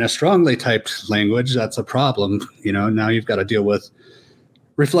 if you're in a strongly typed language, that's a problem. Now you've got to deal with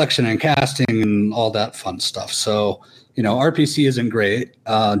reflection and casting and all that fun stuff. So, RPC isn't great.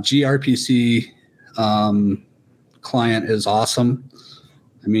 gRPC client is awesome.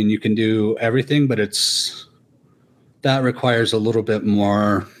 I mean, you can do everything, but that requires a little bit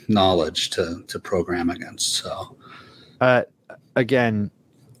more knowledge to program against. So, again,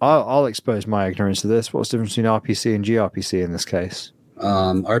 I'll expose my ignorance to this. What's the difference between RPC and gRPC in this case?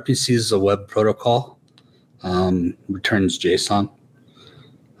 RPC is a web protocol, returns JSON.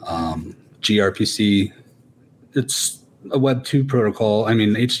 gRPC, it's a Web 2 protocol. I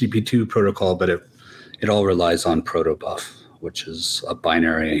mean, HTTP 2 protocol, but it all relies on protobuf, which is a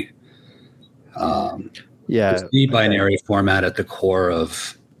binary. It's the binary format at the core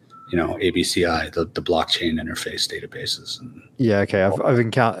of ABCI, the blockchain interface databases. I've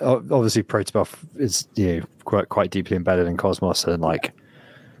encountered, obviously protobuf is quite deeply embedded in Cosmos, and like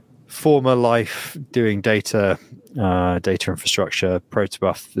former life doing data infrastructure,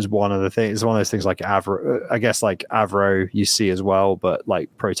 protobuf is one of the things. It's one of those things like Avro, I guess, like Avro you see as well, but like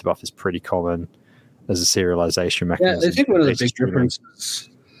protobuf is pretty common as a serialization mechanism. Yeah, I think one of the big differences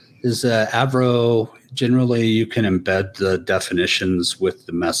is Avro, generally you can embed the definitions with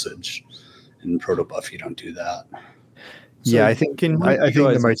the message. In protobuf, you don't do that. So I think the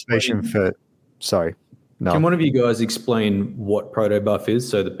motivation for... Sorry. No. Can one of you guys explain what protobuf is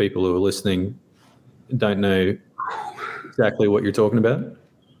so that people who are listening don't know exactly what you're talking about?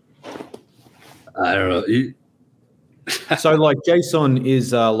 I don't know. So like JSON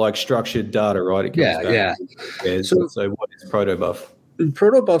is like structured data, right? It comes back. Yeah. So what is protobuf?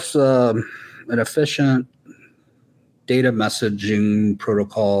 Protobuf's an efficient data messaging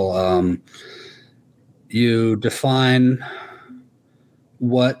protocol. You define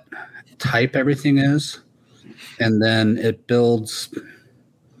what type everything is, and then it builds.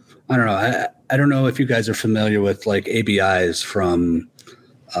 I don't know. I don't know if you guys are familiar with like ABIs from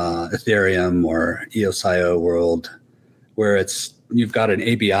Ethereum or EOSIO world, where you've got an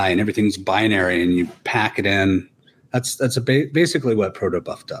ABI and everything's binary and you pack it in. That's basically what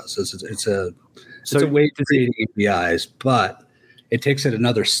protobuf does. It's a way of creating APIs, but it takes it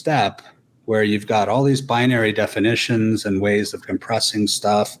another step where you've got all these binary definitions and ways of compressing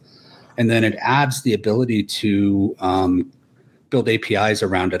stuff, and then it adds the ability to build APIs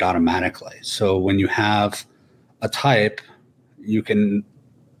around it automatically. So when you have a type, you can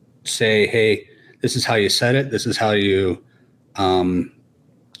say, hey, this is how you set it. This is how you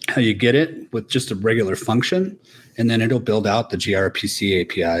get it with just a regular function. And then it'll build out the gRPC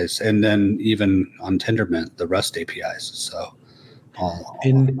APIs, and then even on Tendermint, the REST APIs. So,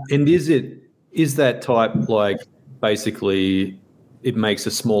 is that type like basically it makes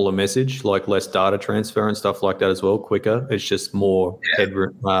a smaller message, like less data transfer and stuff like that as well, quicker? It's just more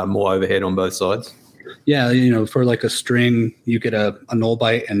more overhead on both sides. Yeah, for like a string, you get a null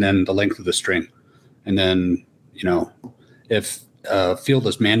byte and then the length of the string, and then if a field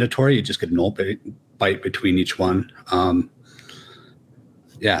is mandatory, you just get a null byte between each one.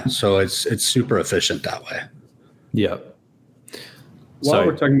 So it's super efficient that way. Yeah. While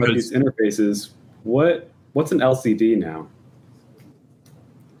we're talking about these interfaces, what's an LCD now?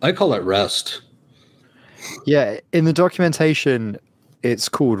 I call it REST. Yeah, in the documentation, it's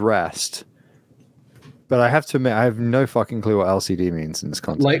called REST. But I have to admit, I have no fucking clue what LCD means in this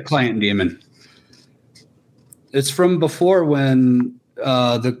context. Light client daemon. It's from before when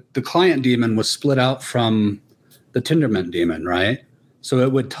the client daemon was split out from the Tendermint daemon, right? So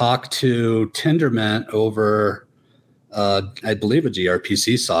it would talk to Tendermint over, I believe, a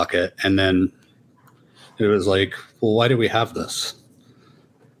gRPC socket, and then it was like, well, why do we have this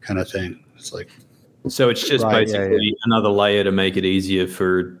kind of thing? It's like, so it's just basically another layer to make it easier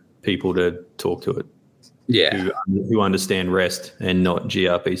for people to talk to it. Yeah, who understand REST and not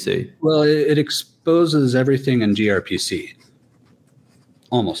gRPC. Well, it exposes everything in gRPC,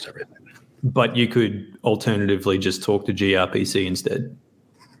 almost everything. But you could alternatively just talk to gRPC instead,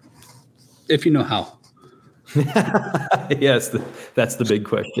 if you know how. Yes, that's the big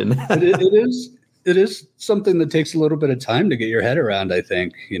question. It is something that takes a little bit of time to get your head around, I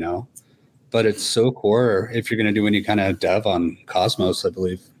think, but it's so core. If you're going to do any kind of dev on Cosmos, I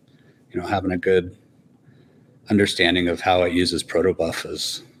believe, having a good understanding of how it uses protobuf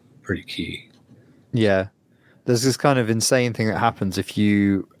is pretty key. Yeah. There's this kind of insane thing that happens if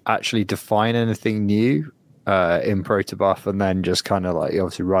you actually define anything new in protobuf and then just kind of like you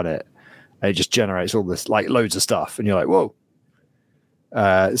obviously run it. And it just generates all this like loads of stuff and you're like, whoa.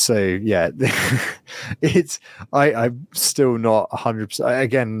 So yeah, I'm still not 100%,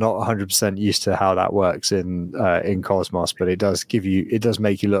 again, not 100% used to how that works in Cosmos, but it does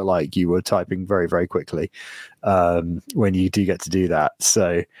make you look like you were typing very, very quickly when you do get to do that.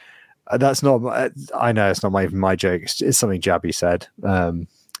 So that's not, I know it's not even my joke. It's something Jabby said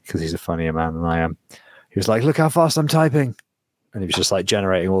because he's a funnier man than I am. He was like, look how fast I'm typing. And he was just like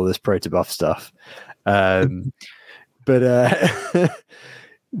generating all this protobuf stuff. But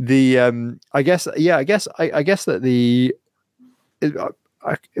I guess that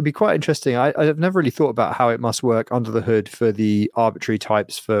it'd be quite interesting. I've never really thought about how it must work under the hood for the arbitrary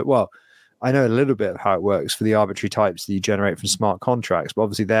types I know a little bit of how it works for the arbitrary types that you generate from smart contracts, but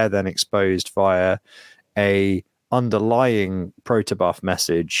obviously they're then exposed via a underlying protobuf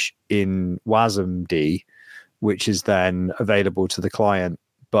message in WASM-D, which is then available to the client,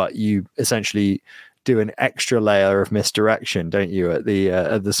 but you essentially do an extra layer of misdirection, don't you, at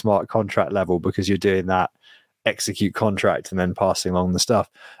the smart contract level, because you're doing that execute contract and then passing along the stuff.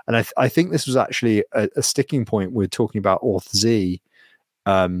 And I think this was actually a sticking point with talking about auth-z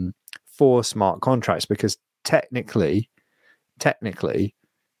for smart contracts, because technically,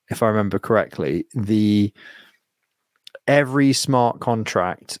 if I remember correctly, every smart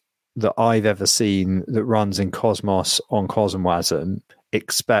contract that I've ever seen that runs in Cosmos on CosmWasm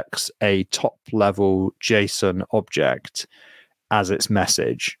expects a top level JSON object as its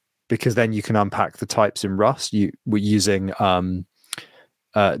message, because then you can unpack the types in Rust. We're using the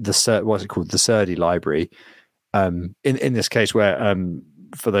Serde library. In this case, where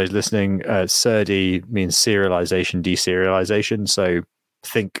for those listening, Serde means serialization, deserialization. So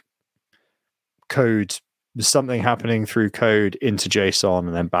think code, something happening through code into JSON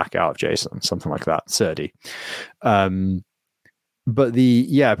and then back out of JSON, something like that, SERDI. But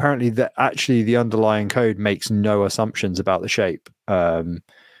apparently the underlying code makes no assumptions about the shape.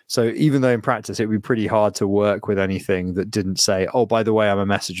 So even though in practice it would be pretty hard to work with anything that didn't say, oh, by the way, I'm a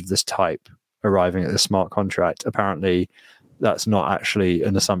message of this type arriving at the smart contract, apparently that's not actually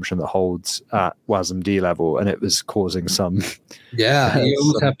an assumption that holds at WASM-D level, and it was causing some. Yeah, you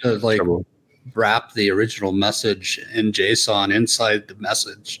almost have to like trouble. wrap the original message in JSON inside the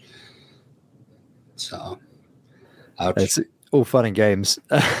message. So, ouch. It's all fun and games.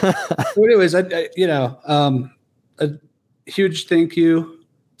 Well, anyways, a huge thank you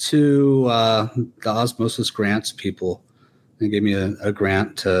to the Osmosis Grants people. They gave me a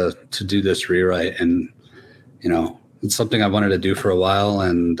grant to do this rewrite, and it's something I wanted to do for a while,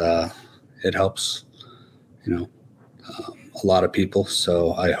 and it helps a lot of people.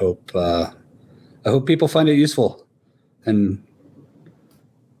 So I hope people find it useful, and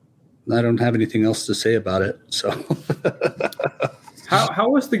I don't have anything else to say about it. So how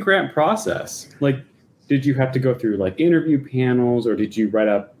was the grant process? Like, did you have to go through like interview panels, or did you write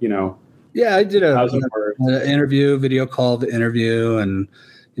up, Yeah, I did an 1,000 words? interview, video call to interview, and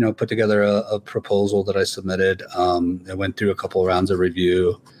put together a proposal that I submitted. I went through a couple of rounds of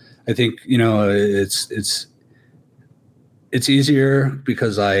review. I think it's easier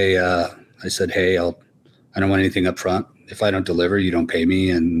because I said, hey, I don't want anything up front. If I don't deliver, you don't pay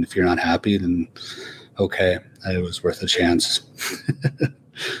me, and if you're not happy, then okay, it was worth a chance.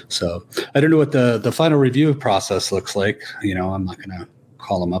 So I don't know what the final review process looks like. I'm not going to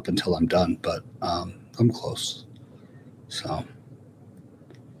call them up until I'm done, but I'm close. So,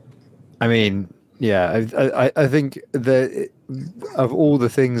 I mean, yeah, I think that of all the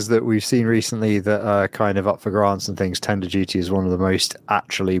things that we've seen recently that are kind of up for grants and things, tender duty is one of the most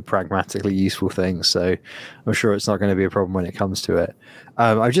actually pragmatically useful things. So I'm sure it's not going to be a problem when it comes to it.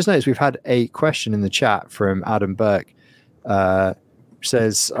 I've just noticed we've had a question in the chat from Adam Burke.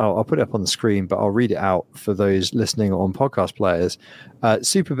 Says, I'll put it up on the screen, but I'll read it out for those listening on podcast players.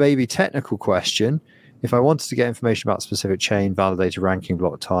 Super baby technical question. If I wanted to get information about specific chain, validator, ranking,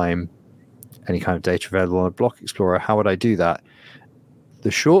 block time, any kind of data available on a block explorer, how would I do that? The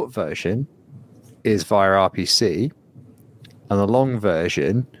short version is via RPC, and the long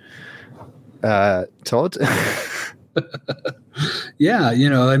version, Todd? Yeah,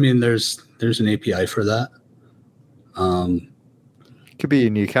 I mean, there's an API for that. Could be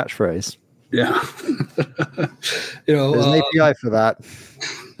a new catchphrase. Yeah. There's an API for that.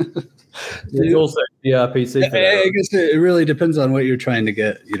 There's also the RPC for that. I guess it really depends on what you're trying to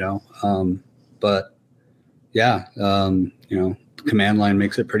get, but yeah, command line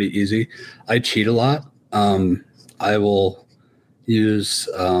makes it pretty easy. I cheat a lot. I will use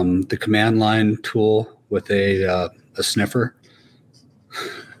the command line tool with a sniffer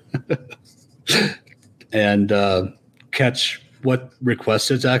and catch what request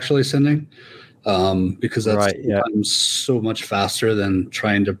it's actually sending, because that's sometimes so much faster than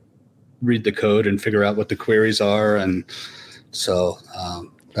trying to read the code and figure out what the queries are. And so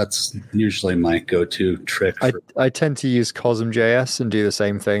that's usually my go-to trick. I tend to use Cosm.js and do the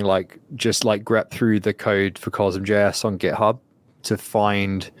same thing, just grep through the code for Cosm.js on GitHub to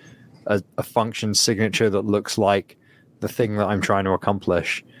find a function signature that looks like the thing that I'm trying to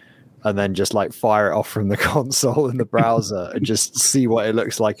accomplish, and then just fire it off from the console in the browser and just see what it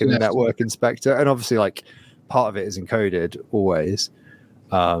looks like in the network inspector. And obviously part of it is encoded always.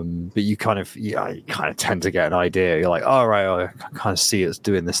 But you kind of tend to get an idea. You're like, oh, right, I kind of see it's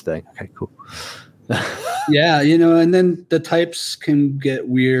doing this thing. Okay, cool. Yeah, and then the types can get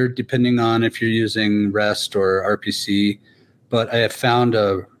weird depending on if you're using REST or RPC. But I have found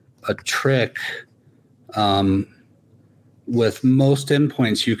a trick. With most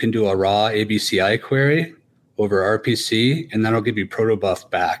endpoints, you can do a raw ABCI query over RPC, and that'll give you protobuf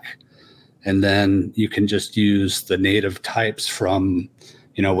back. And then you can just use the native types from,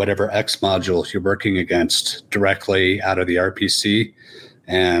 whatever X module you're working against directly out of the RPC.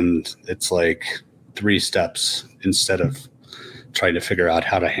 And it's like 3 steps instead of trying to figure out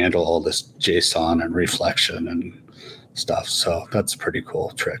how to handle all this JSON and reflection and stuff. So that's a pretty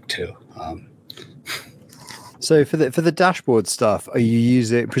cool trick too. So for the dashboard stuff, are you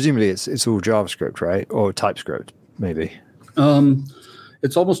using, presumably it's all JavaScript, right? Or TypeScript, maybe?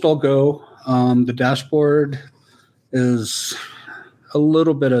 It's almost all Go. The dashboard is a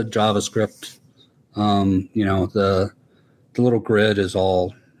little bit of JavaScript. The little grid is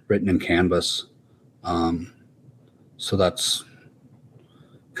all written in Canvas. So that's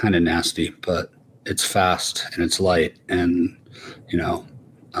kind of nasty, but it's fast and it's light, and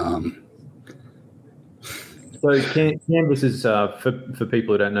So Canvas is for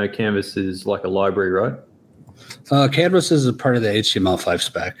people who don't know, Canvas is like a library, right? Canvas is a part of the HTML5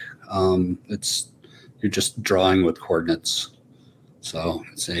 spec. You're just drawing with coordinates. So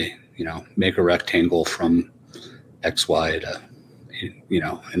say make a rectangle from XY to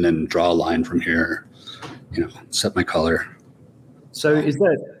and then draw a line from here. Set my color. So is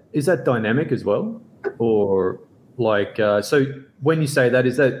that dynamic as well, or like so when you say that,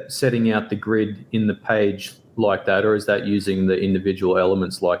 is that setting out the grid in the page like that, or is that using the individual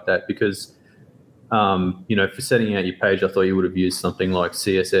elements like that? Because for setting out your page, I thought you would have used something like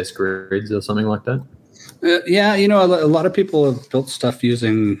CSS grids or something like that. Yeah, a lot of people have built stuff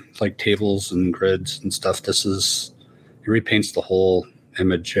using like tables and grids and stuff. It repaints the whole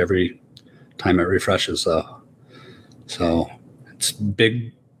image every time it refreshes. So it's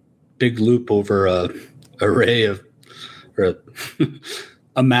big loop over a array of, or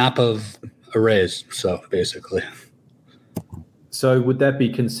a map of arrays. So basically. So would that be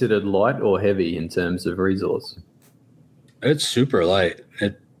considered light or heavy in terms of resource? It's super light.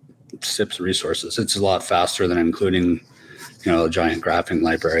 It sips resources. It's a lot faster than including, a giant graphing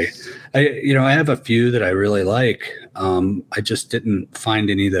library. I have a few that I really like. I just didn't find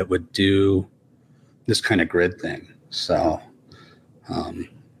any that would do this kind of grid thing. So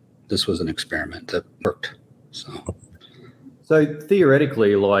this was an experiment that worked. So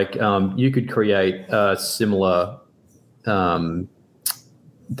theoretically, like you could create a similar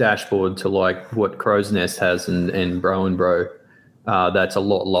dashboard to like what Crow's Nest has and Bro and Bro. That's a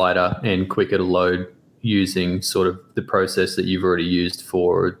lot lighter and quicker to load using sort of the process that you've already used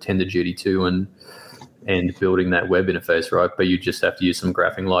for TenderDuty 2 and building that web interface, right? But you just have to use some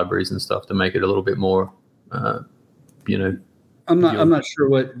graphing libraries and stuff to make it a little bit more, I'm not sure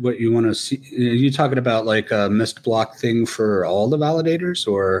what you want to see. Are you talking about like a mist block thing for all the validators,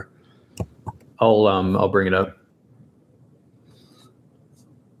 or? I'll bring it up.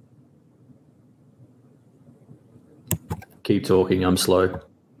 Keep talking. I'm slow.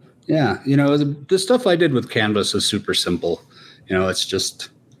 Yeah, the stuff I did with Canvas is super simple. It's just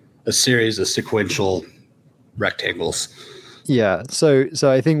a series of sequential rectangles. Yeah, so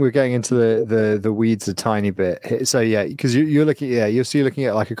I think we're getting into the weeds a tiny bit. So yeah, because you're looking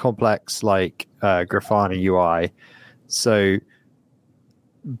at like a complex like Grafana UI. So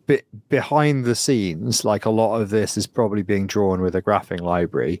behind the scenes, like a lot of this is probably being drawn with a graphing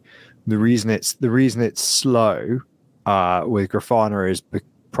library. The reason it's slow with Grafana is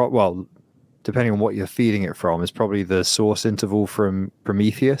depending on what you're feeding it from, is probably the source interval from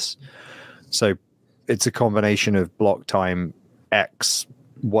Prometheus. So it's a combination of block time X,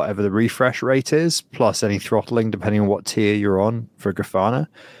 whatever the refresh rate is, plus any throttling depending on what tier you're on for Grafana.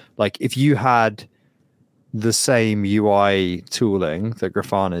 Like if you had the same UI tooling that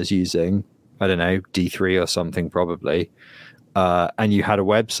Grafana is using, I don't know, D3 or something probably, and you had a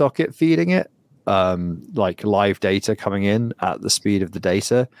WebSocket feeding it, like live data coming in at the speed of the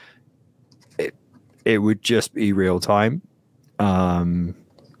data, it would just be real time.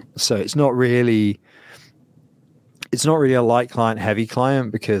 So it's not really a light client, heavy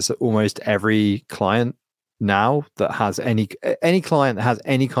client, because almost every client now that has any client that has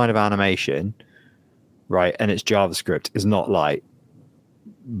any kind of animation, right, and it's JavaScript, is not light,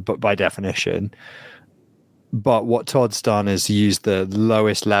 but by definition. But what Todd's done is use the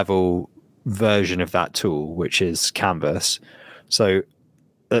lowest level version of that tool, which is Canvas. So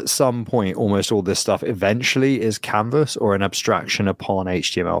at some point, almost all this stuff eventually is Canvas or an abstraction upon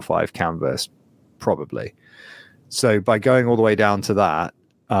HTML5 Canvas, probably. So by going all the way down to that,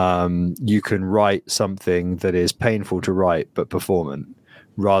 you can write something that is painful to write but performant,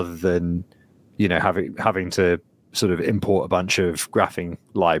 rather than having to sort of import a bunch of graphing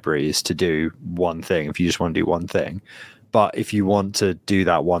libraries to do one thing if you just want to do one thing. But if you want to do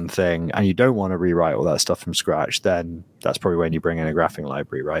that one thing and you don't want to rewrite all that stuff from scratch, then that's probably when you bring in a graphing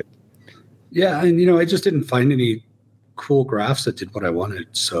library, right? Yeah, and I just didn't find any cool graphs that did what I wanted.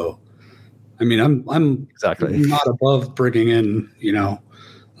 So, I mean, I'm exactly not above bringing in,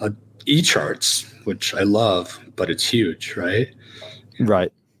 e-charts, which I love, but it's huge, right?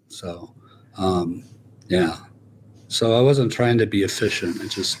 Right. So, yeah. So I wasn't trying to be efficient. It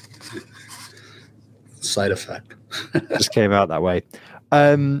just side effect. Just came out that way.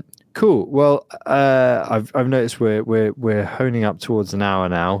 Cool. Well, I've noticed we're honing up towards an hour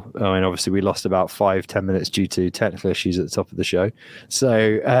now. I mean, obviously we lost about 5-10 minutes due to technical issues at the top of the show.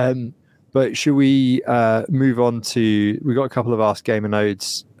 So, but should we move on to? We got a couple of Ask Gamer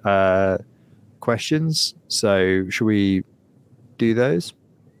Nodes questions. So, should we do those?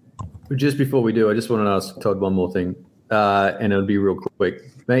 Just before we do, I just wanted to ask Todd one more thing. and it'll be real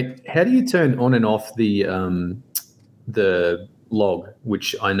quick. Mate, how do you turn on and off the log,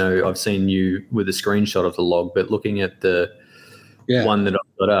 which I know I've seen you with a screenshot of the log, but looking at the one that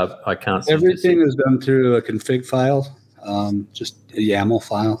I've got up, I can't see. Everything is done through a config file, just a YAML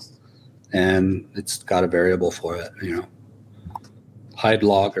file, and it's got a variable for it, hide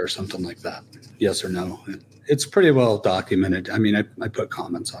log or something like that. Yes or no. It's pretty well documented. I mean, I put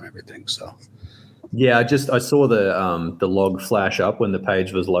comments on everything, so. Yeah, I saw the log flash up when the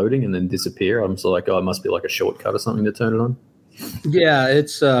page was loading and then disappear. I'm so like, it must be like a shortcut or something to turn it on. Yeah,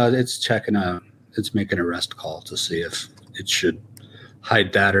 it's checking it's making a REST call to see if it should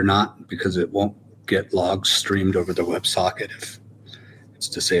hide that or not, because it won't get logs streamed over the WebSocket if it's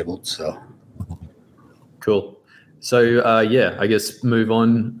disabled. So cool. So I guess move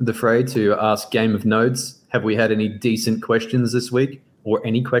on the fray to ask Game of Nodes. Have we had any decent questions this week, or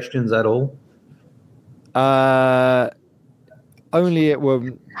any questions at all? Only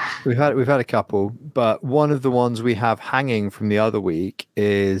we've had a couple, but one of the ones we have hanging from the other week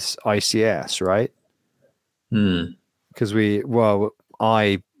is ICS, right? Because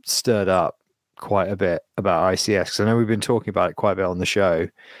I stirred up quite a bit about ICS, because I know we've been talking about it quite a bit on the show,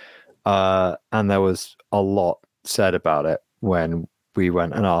 and there was a lot said about it when we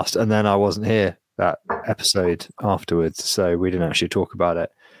went and asked, and then I wasn't here that episode afterwards, so we didn't actually talk about it.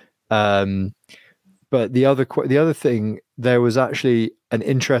 But the other thing, there was actually an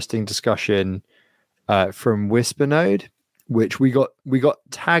interesting discussion from Whisper which we got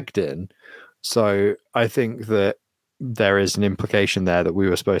tagged in. So I think that there is an implication there that we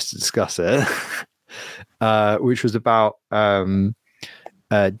were supposed to discuss it, which was about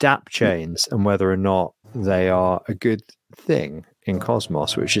DApp chains and whether or not they are a good thing in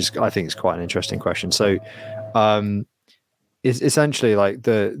Cosmos, which is, I think, is quite an interesting question. So it's essentially like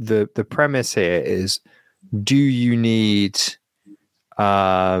the premise here is, do you need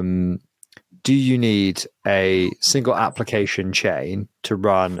a single application chain to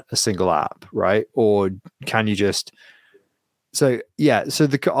run a single app, right? Or can you just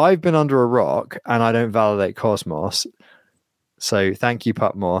I've been under a rock and I don't validate Cosmos. So thank you,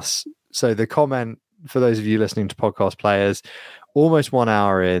 Putmos. So the comment, for those of you listening to podcast players, almost 1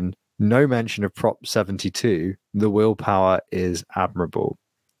 hour in, no mention of Prop 72. The willpower is admirable.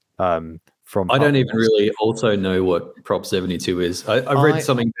 I don't even really also know what Prop 72 is. I read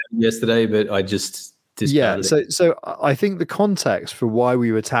something yesterday, but I just discounted it. So I think the context for why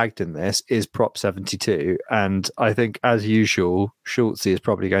we were tagged in this is Prop 72, and I think, as usual, Schultze is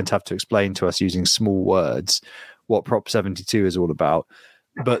probably going to have to explain to us using small words what Prop 72 is all about.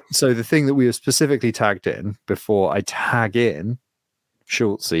 But so the thing that we were specifically tagged in, before I tag in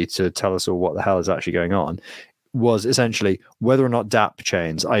Schultze to tell us all what the hell is actually going on, was essentially whether or not DApp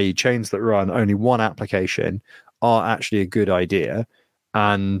chains, i.e. chains that run only one application, are actually a good idea.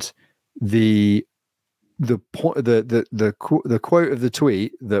 And the quote of the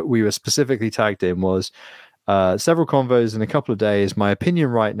tweet that we were specifically tagged in was, several convos in a couple of days. My opinion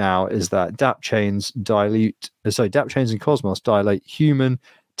right now is that DApp chains in Cosmos dilate human,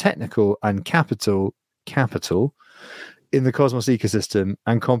 technical, and capital in the Cosmos ecosystem,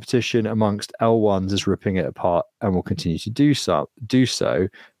 and competition amongst L1s is ripping it apart and will continue to do so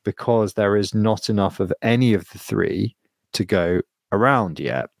because there is not enough of any of the three to go around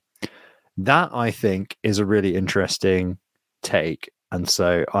yet. That, I think, is a really interesting take. And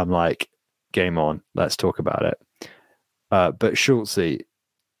so I'm like, game on, let's talk about it. But Schultze,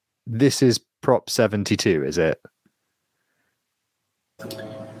 this is Prop 72, is it?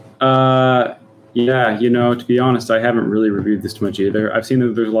 Yeah, to be honest, I haven't really reviewed this too much either. I've seen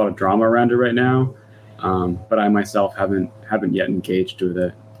that there's a lot of drama around it right now, but I myself haven't yet engaged with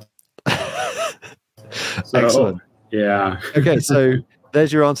it. Excellent. Yeah. Okay, so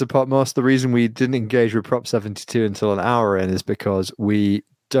there's your answer, Potmos. The reason we didn't engage with Prop 72 until an hour in is because we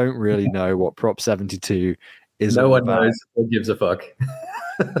don't really know what Prop 72 is. No one knows or gives a fuck.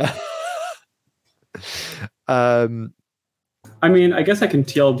 I mean, I guess I can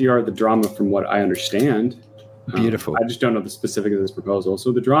TLDR the drama from what I understand. Beautiful. I just don't know the specifics of this proposal.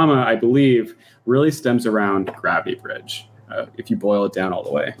 So the drama, I believe, really stems around Gravity Bridge, if you boil it down all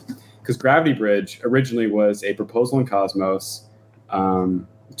the way. Because Gravity Bridge originally was a proposal in Cosmos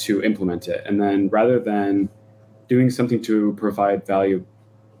to implement it. And then rather than doing something to provide value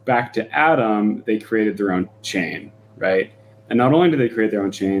back to Atom, they created their own chain, right? And not only did they create their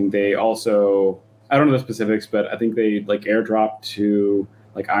own chain, they also... I don't know the specifics, but I think they airdropped to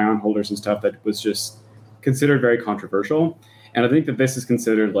ion holders and stuff that was just considered very controversial. And I think that this is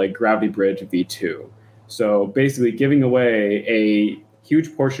considered Gravity Bridge V2. So basically giving away a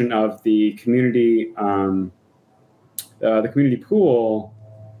huge portion of the community the community pool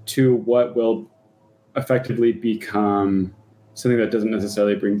to what will effectively become something that doesn't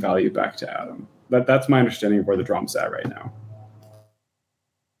necessarily bring value back to Atom. That's my understanding of where the drama's at right now.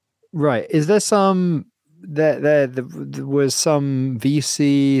 Right. Is there some there was some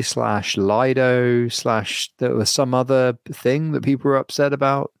VC / Lido / there was some other thing that people were upset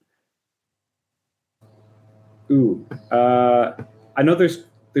about? Ooh, I know there's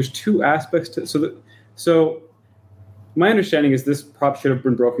two aspects to so my understanding is this prop should have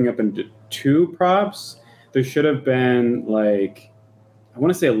been broken up into two props. There should have been like, I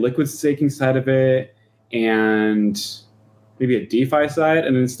want to say a liquid staking side of it and maybe a DeFi side.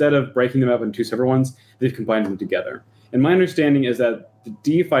 And instead of breaking them up into two separate ones, they've combined them together. And my understanding is that the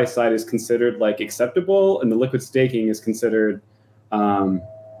DeFi side is considered like acceptable and the liquid staking is considered kind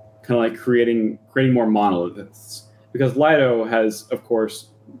of like creating more monoliths. Because Lido has, of course,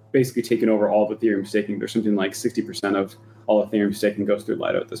 basically taken over all of Ethereum staking. There's something like 60% of all Ethereum staking goes through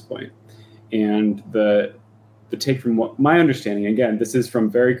Lido at this point. And the take from what my understanding, again, this is from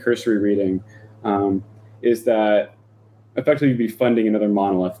very cursory reading, is that effectively you'd be funding another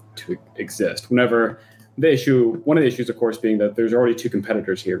monolith to exist. One of the issues, of course, being that there's already two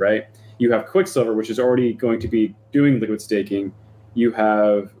competitors here, right? You have Quicksilver, which is already going to be doing liquid staking. You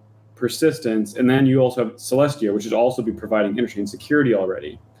have Persistence, and then you also have Celestia, which is also be providing interchain security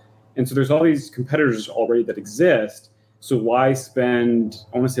already. And so there's all these competitors already that exist. So why spend,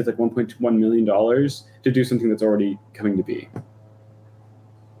 I want to say it's like $1.1 million to do something that's already coming to be?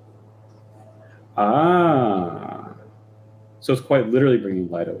 So it's quite literally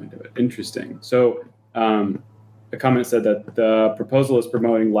bringing Lido into it. Interesting. So a comment said that the proposal is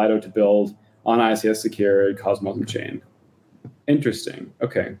promoting Lido to build on ICS secured Cosmos chain. Interesting.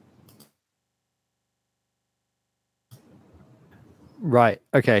 Okay. Right.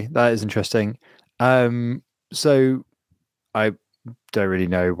 Okay. That is interesting. So I don't really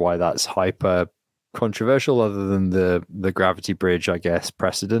know why that's hyper controversial other than the gravity bridge, I guess,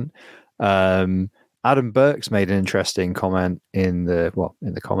 precedent. Adam Burks made an interesting comment in the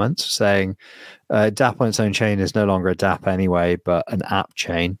comments saying DApp on its own chain is no longer a DApp anyway, but an app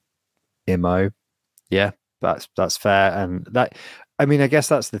chain. IMO. Yeah, that's fair. And that, I mean, I guess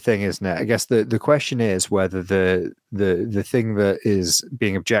that's the thing, isn't it? I guess the question is whether the thing that is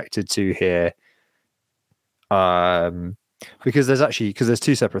being objected to here, because there's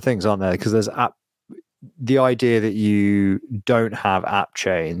two separate things, aren't there? Because there's the idea that you don't have app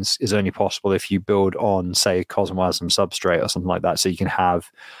chains is only possible if you build on, say, Cosmwasm substrate or something like that, so you can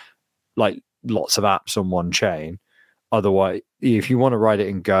have like lots of apps on one chain. Otherwise, if you want to write it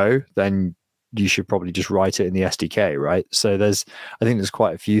in Go, then you should probably just write it in the SDK, right? So I think there's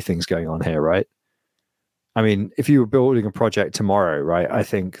quite a few things going on here, right? I mean, if you were building a project tomorrow, right, I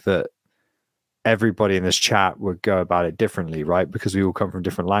think that everybody in this chat would go about it differently, right? Because we all come from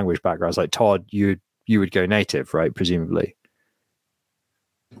different language backgrounds. Like Todd, you would go native, right? Presumably.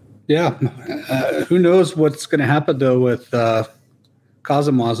 Yeah. Who knows what's going to happen though with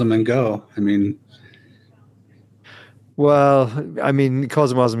Cosmwasm and Go? I mean,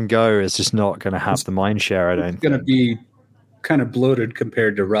 Cosmwasm Go is just not going to have the mind share. I don't think. It's going to be kind of bloated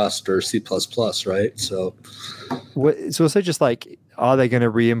compared to Rust or C++, right? So it's also just like, are they going to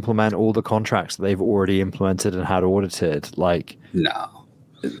re-implement all the contracts that they've already implemented and had audited? Like, no.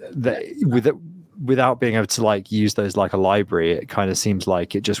 Without being able to like use those like a library, it kind of seems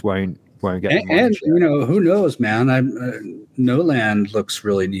like it just won't get. And who knows, man? No-land looks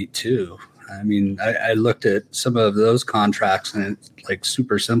really neat too. I mean, I looked at some of those contracts and it's like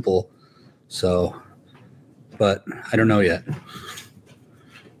super simple. So, but I don't know yet.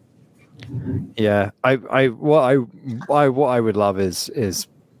 Yeah, what I would love is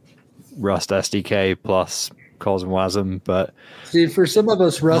Rust SDK plus Cosmwasm, but see, for some of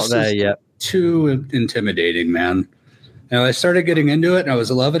us, Rust is too intimidating, man. I started getting into it and I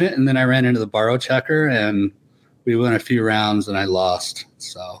was loving it, and then I ran into the borrow checker and we went a few rounds and I lost.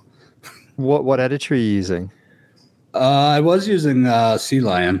 So, what editor are you using? I was using Sea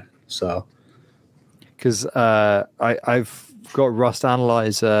Lion. So, because I've got Rust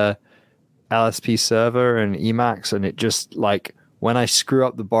Analyzer, LSP server, and Emacs, and it just like when I screw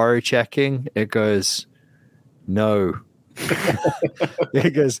up the borrow checking, it goes no.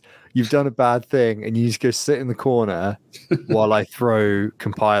 It goes, you've done a bad thing, and you just go sit in the corner while I throw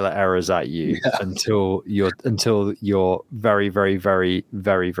compiler errors at you until you're very, very, very,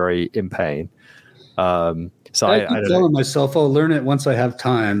 very, very in pain. So I keep telling myself I'll learn it once I have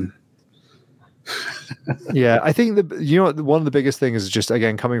time. Yeah, I think one of the biggest things is just,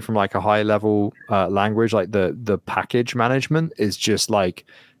 again, coming from like a high level language, like the package management is just like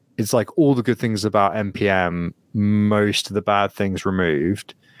it's like all the good things about NPM, most of the bad things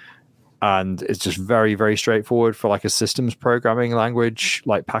removed. And it's just very, very straightforward for like a systems programming language,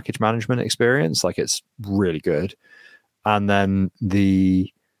 like package management experience. Like it's really good. And then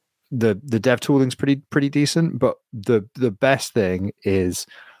the dev tooling's pretty decent. But the best thing is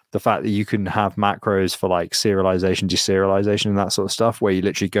the fact that you can have macros for like serialization, deserialization, and that sort of stuff, where you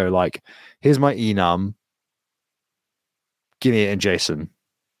literally go like, here's my enum, give me it in JSON.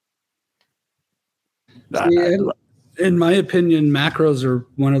 In my opinion, macros are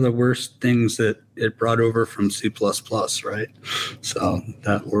one of the worst things that it brought over from C++, right? So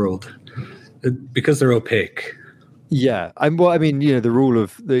that world, because they're opaque. Yeah, I mean, the rule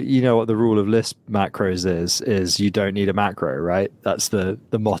of what the rule of Lisp macros is you don't need a macro, right? That's the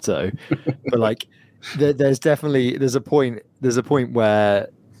motto. But like, there's a point where,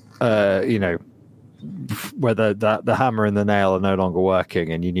 where the hammer and the nail are no longer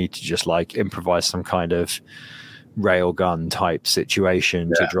working, and you need to just like improvise some kind of railgun type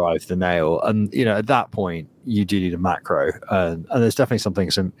situation to drive the nail. And at that point you do need a macro, and there's definitely some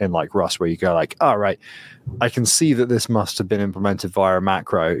things in like Rust where you go like, all right, I can see that this must have been implemented via a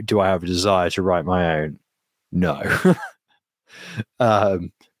macro. Do I have a desire to write my own? No. But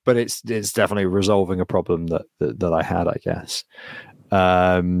it's definitely resolving a problem that I had, I guess.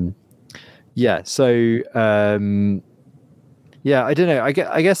 I don't know,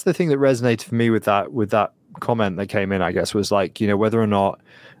 I guess the thing that resonated for me with that comment that came in, I guess, was like, whether or not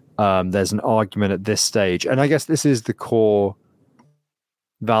there's an argument at this stage, and I guess this is the core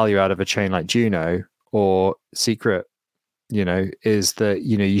value out of a chain like Juno or Secret, is that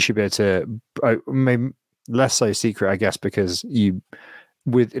you should be able to, maybe less so Secret, I guess, because in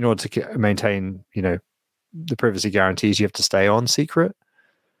order to maintain the privacy guarantees, you have to stay on Secret.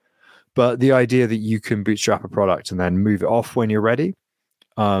 But the idea that you can bootstrap a product and then move it off when you're ready,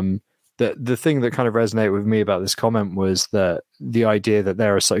 the thing that kind of resonated with me about this comment was that the idea that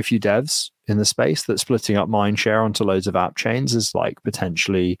there are so few devs in the space that splitting up mindshare onto loads of app chains is like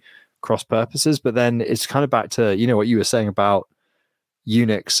potentially cross purposes. But then it's kind of back to what you were saying about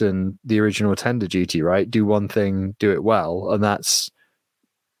Unix and the original Tender duty, right? Do one thing, do it well, and that's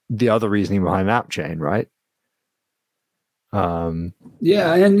the other reasoning behind an app chain, right? And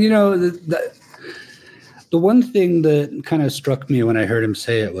the one thing that kind of struck me when I heard him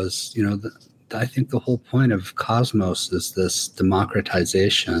say it was, I think the whole point of Cosmos is this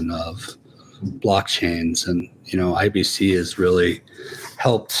democratization of blockchains, and IBC has really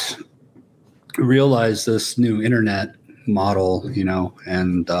helped realize this new internet model,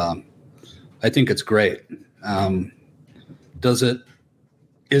 and I think it's great.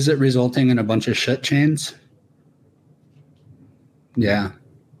 Is it resulting in a bunch of shit chains? Yeah,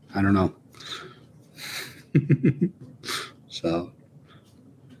 I don't know. So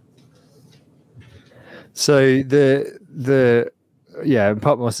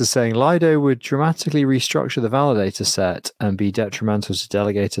Pupmos is saying Lido would dramatically restructure the validator set and be detrimental to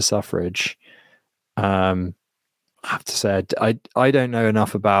delegator suffrage. I have to say I don't know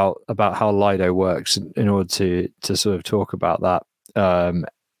enough about how Lido works in order to sort of talk about that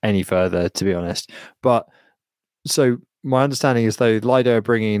any further, to be honest. But so my understanding is, though, Lido are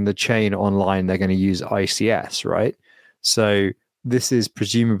bringing the chain online, they're going to use ICS, right? So this is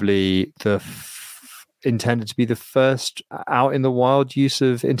presumably intended to be the first out in the wild use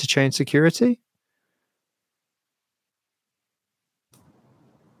of interchain security?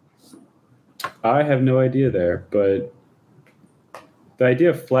 I have no idea there, but the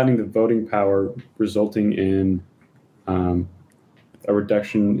idea of flattening the voting power resulting in a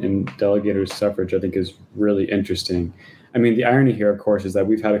reduction in delegators' suffrage, I think, is really interesting. I mean, the irony here, of course, is that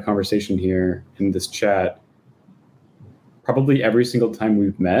we've had a conversation here in this chat probably every single time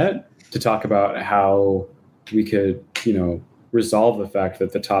we've met to talk about how we could, resolve the fact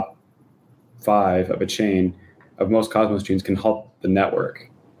that the top 5 of a chain, of most Cosmos chains, can help the network.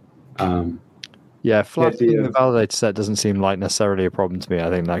 Flattening the validator set doesn't seem like necessarily a problem to me. I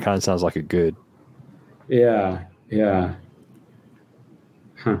think that kind of sounds like a good. Yeah.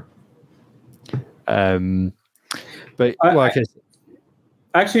 Huh. But I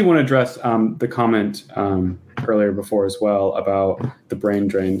actually want to address the comment earlier before as well about the brain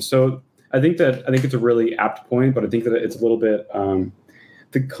drain. So I think it's a really apt point, but I think that it's a little bit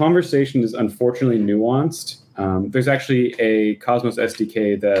the conversation is unfortunately nuanced. There's actually a Cosmos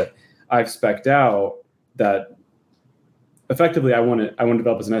SDK that I've spec'd out that effectively I want to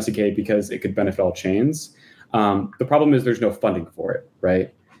develop as an SDK because it could benefit all chains. The problem is there's no funding for it,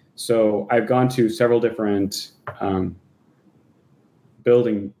 right? So I've gone to several different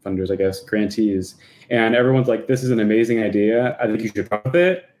building funders, I guess, grantees, and everyone's like, this is an amazing idea. I think you should run with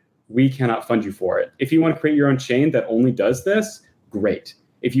it, we cannot fund you for it. If you want to create your own chain that only does this, great.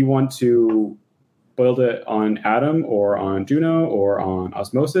 If you want to build it on Atom or on Juno or on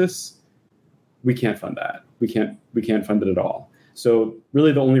Osmosis, we can't fund that. We can't fund it at all. So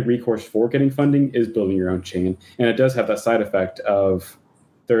really the only recourse for getting funding is building your own chain. And it does have that side effect of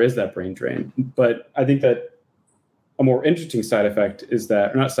there is that brain drain. But I think that a more interesting side effect is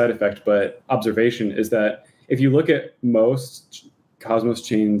that, or not side effect, but observation is that if you look at most Cosmos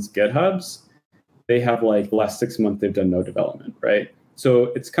chains GitHubs, they have like the last 6 months they've done no development, right? So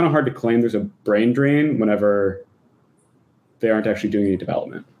it's kind of hard to claim there's a brain drain whenever they aren't actually doing any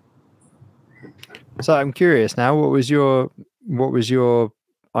development. So I'm curious now, what was your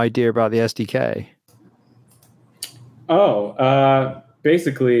idea about the SDK?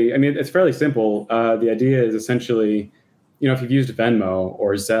 Basically, I mean, it's fairly simple. The idea is essentially, if you've used Venmo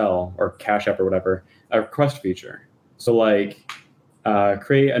or Zelle or Cash App or whatever, a request feature. So like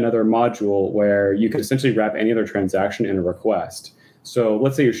create another module where you could essentially wrap any other transaction in a request. So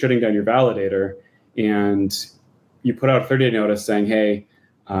let's say you're shutting down your validator and you put out a 30-day notice saying, hey,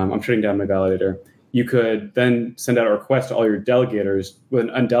 I'm shutting down my validator. You could then send out a request to all your delegators with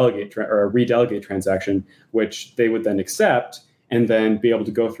an undelegate or a redelegate transaction, which they would then accept and then be able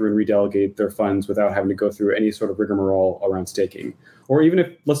to go through and redelegate their funds without having to go through any sort of rigmarole around staking. Or even if,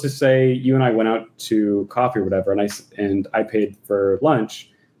 let's just say you and I went out to coffee or whatever, and I paid for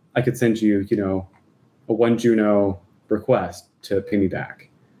lunch, I could send you, a 1 Juno request to pay me back.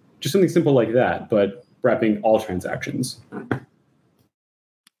 Just something simple like that, but wrapping all transactions.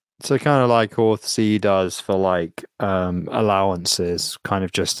 So kind of like Auth-C does for like allowances, kind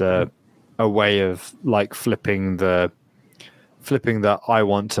of just a way of like flipping the I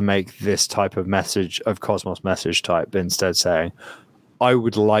want to make this type of message of Cosmos message type, instead saying I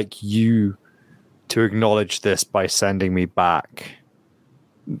would like you to acknowledge this by sending me back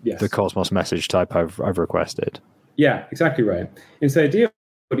the Cosmos message type I've requested. Yeah, exactly right. And so the idea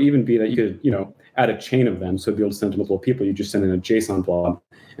would even be that you could, add a chain of them. So to be able to send to multiple people, you just send in a JSON blob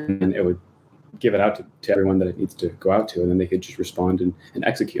and then it would give it out to everyone that it needs to go out to. And then they could just respond and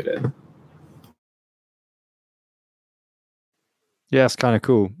execute it. Yeah, it's kind of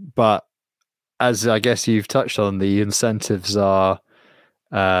cool. But as I guess you've touched on, the incentives are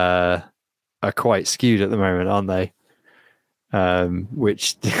quite skewed at the moment, aren't they?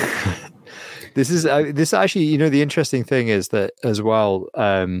 Which this actually, the interesting thing is that as well,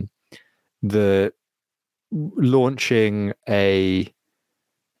 the launching a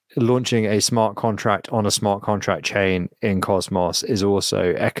smart contract on a smart contract chain in Cosmos is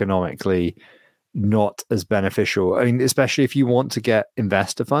also economically not as beneficial. I mean, especially if you want to get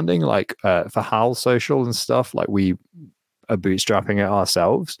investor funding, like for HAL Social and stuff, like we are bootstrapping it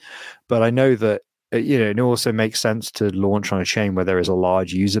ourselves. But I know that it also makes sense to launch on a chain where there is a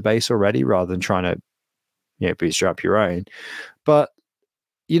large user base already, rather than trying to bootstrap your own. But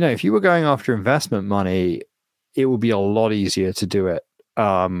if you were going after investment money, it would be a lot easier to do it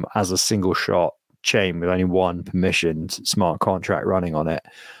as a single shot chain with only one permissioned smart contract running on it.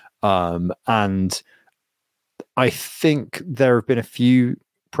 And I think there have been a few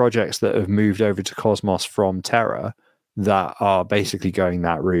projects that have moved over to Cosmos from Terra that are basically going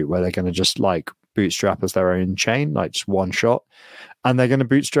that route, where they're going to just like bootstrap as their own chain, like just one shot. And they're going to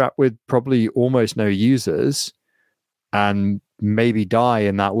bootstrap with probably almost no users and maybe die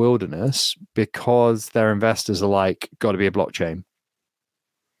in that wilderness because their investors are like, got to be a blockchain.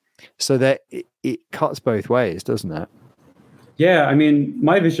 So that it cuts both ways, doesn't it? Yeah, I mean,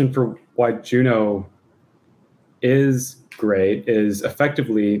 my vision for why Juno is great is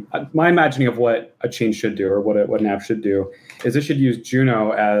effectively my imagining of what a chain should do, or what an app should do, is it should use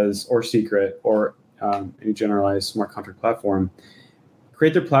Juno or Secret or any generalized smart contract platform,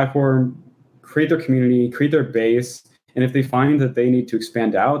 create their platform, create their community, create their base, and if they find that they need to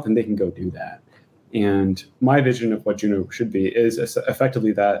expand out, then they can go do that. And my vision of what Juno should be is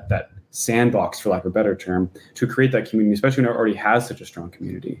effectively that sandbox, for lack of a better term, to create that community, especially when it already has such a strong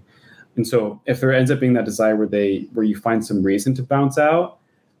community. And so if there ends up being that desire where you find some reason to bounce out,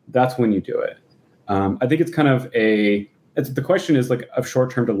 that's when you do it. I think it's kind of the question is like of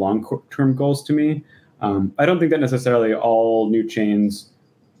short-term to long-term goals to me. I don't think that necessarily all new chains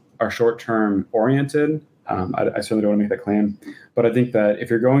are short-term oriented. I certainly don't want to make that claim, but I think that if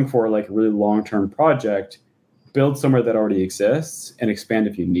you're going for like a really long-term project, build somewhere that already exists and expand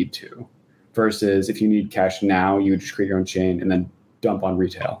if you need to, versus if you need cash now, you would just create your own chain and then dump on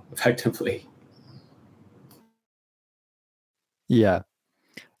retail effectively. Yeah.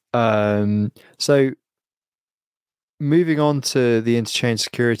 So moving on to the interchain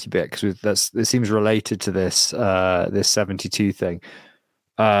security bit, because it seems related to this 72 thing.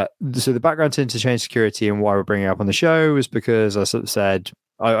 So the background to interchain security and why we're bringing it up on the show is because I sort of said,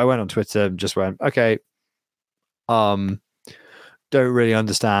 I went on Twitter and just went, okay, don't really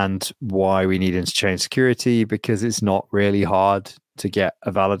understand why we need interchain security because it's not really hard to get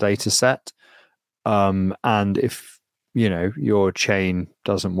a validator set. And if, your chain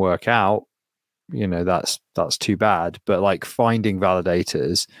doesn't work out, that's too bad. But like finding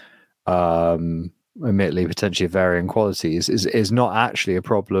validators, admittedly potentially of varying qualities, is not actually a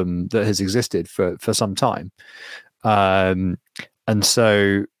problem that has existed for some time. And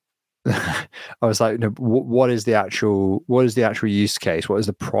so I was like, what is the actual use case? What is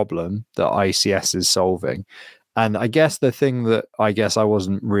the problem that ICS is solving? And I guess the thing that I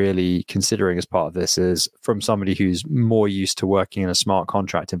wasn't really considering as part of this is, from somebody who's more used to working in a smart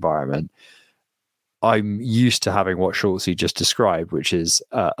contract environment, I'm used to having what Schultzy just described, which is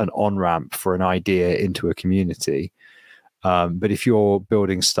an on-ramp for an idea into a community. But if you're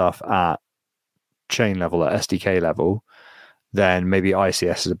building stuff at chain level, at SDK level, then maybe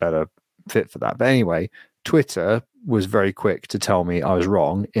ICS is a better fit for that. But anyway, Twitter was very quick to tell me I was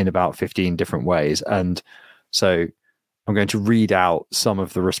wrong in about 15 different ways. And so I'm going to read out some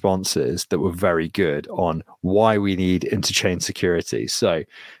of the responses that were very good on why we need interchain security. So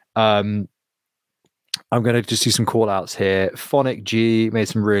I'm going to just do some call outs here. Phonic G made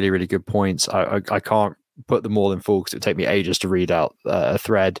some really, really good points. I can't put them all in full because it would take me ages to read out a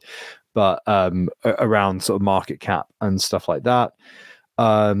thread, but around sort of market cap and stuff like that.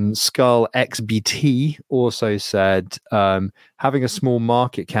 Skull XBT also said having a small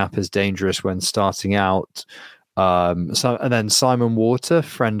market cap is dangerous when starting out. And then Simon Water,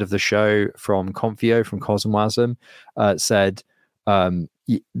 friend of the show from Confio, from Cosmwasm, said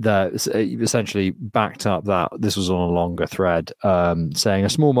that essentially backed up that this was on a longer thread, saying a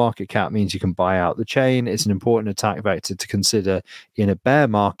small market cap means you can buy out the chain. It's an important attack vector to consider in a bear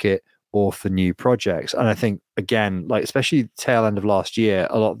market or for new projects. And I think, again, like especially tail end of last year,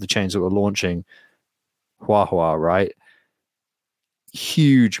 a lot of the chains that were launching, Huahua, right?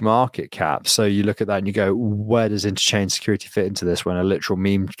 Huge market cap. So you look at that and you go, where does interchain security fit into this when a literal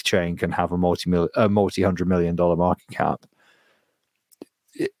meme chain can have a multi-$100 million market cap?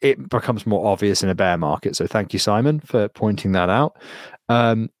 It becomes more obvious in a bear market. So thank you, Simon, for pointing that out.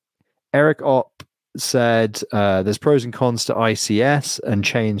 Eric Opp said there's pros and cons to ICS and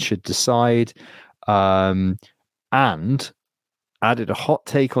chains should decide, and added a hot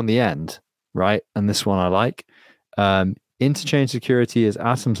take on the end, right? And this one I like. Interchain security is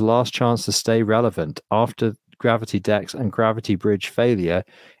Atom's last chance to stay relevant after Gravity Dex and Gravity Bridge failure.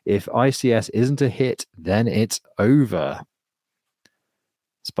 If ICS isn't a hit, then it's over.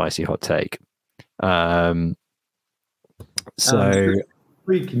 Spicy hot take.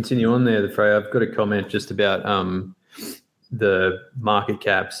 We continue on there, Frey. I've got a comment just about the market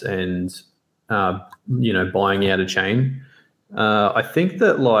caps and buying out a chain. I think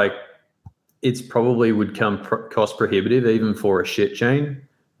that it's probably would come cost prohibitive even for a shit chain,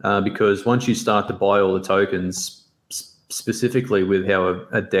 because once you start to buy all the tokens, specifically with how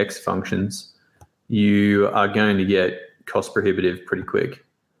a DEX functions, you are going to get cost prohibitive pretty quick.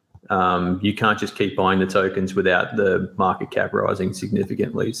 You can't just keep buying the tokens without the market cap rising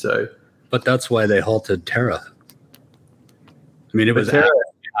significantly. But that's why they halted Terra. I mean, it was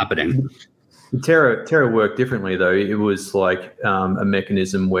happening. Terra worked differently, though. It was like a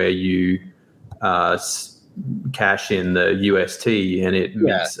mechanism where you cash in the UST, and it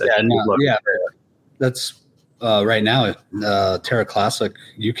that's right now. Terra Classic,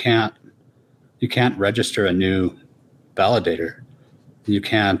 you can't register a new validator. You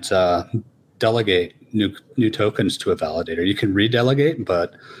can't delegate new tokens to a validator. You can redelegate,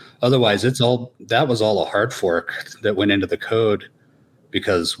 but otherwise that was all a hard fork that went into the code,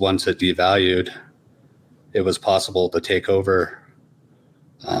 because once it devalued, it was possible to take over.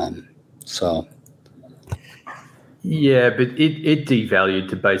 Yeah, but it devalued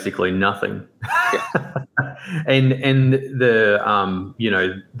to basically nothing. and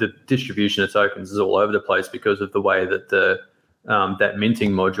the distribution of tokens is all over the place because of the way that that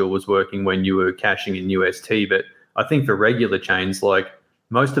minting module was working when you were cashing in UST. But I think for regular chains, like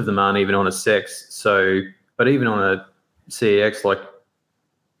most of them aren't even on a SEX. But even on a CEX, like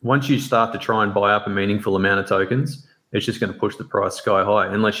once you start to try and buy up a meaningful amount of tokens, it's just going to push the price sky high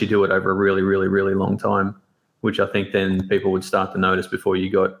unless you do it over a really, really, really long time, which I think then people would start to notice before you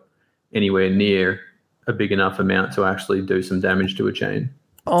got anywhere near a big enough amount to actually do some damage to a chain.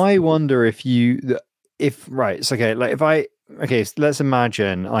 I wonder so let's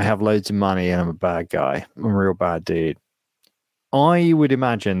imagine I have loads of money and I'm a bad guy. I'm a real bad dude. I would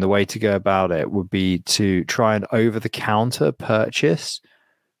imagine the way to go about it would be to try and over-the-counter purchase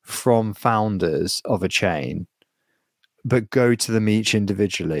from founders of a chain, but go to them each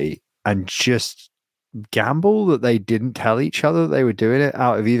individually and just gamble that they didn't tell each other they were doing it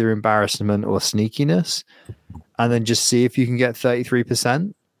out of either embarrassment or sneakiness, and then just see if you can get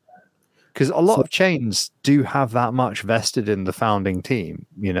 33%? Because a lot of chains do have that much vested in the founding team,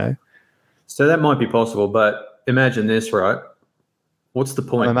 you know? So that might be possible, but imagine this, right? What's the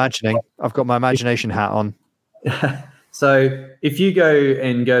point? I'm imagining. I've got my imagination hat on. So if you go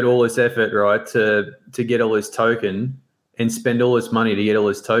to all this effort, right, to get all this token and spend all this money to get all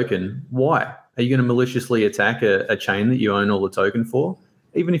this token, why? Are you going to maliciously attack a chain that you own all the token for?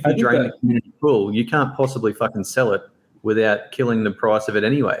 Even if you drain the community pool, you can't possibly fucking sell it without killing the price of it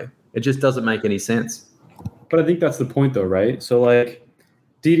anyway. It just doesn't make any sense. But I think that's the point, though, right? So, like,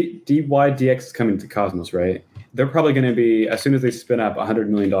 DYDX is coming to Cosmos, right? They're probably going to be, as soon as they spin up, $100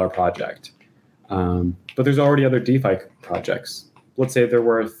 million project. But there's already other DeFi projects. Let's say they're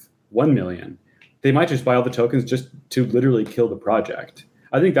worth 1 million. They might just buy all the tokens just to literally kill the project.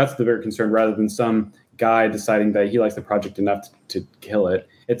 I think that's the bigger concern, rather than some guy deciding that he likes the project enough to kill it.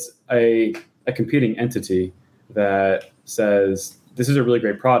 It's a competing entity that says, this is a really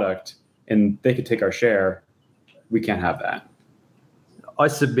great product and they could take our share. We can't have that. I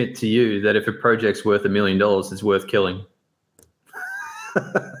submit to you that if a project's worth $1 million, it's worth killing.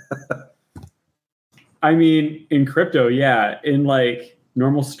 I mean, in crypto, yeah. In like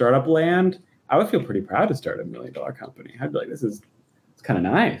normal startup land, I would feel pretty proud to start a $1 million company. I'd be like, it's kind of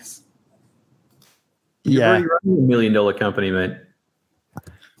nice. You're already running $1 million company, mate.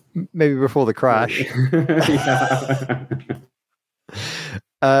 Maybe before the crash.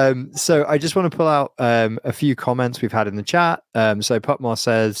 So I just want to pull out a few comments we've had in the chat. So Putmore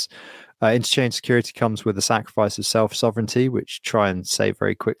says, interchain security comes with the sacrifice of self-sovereignty, which try and say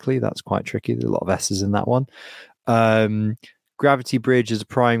very quickly. That's quite tricky. There's a lot of S's in that one. Gravity Bridge is a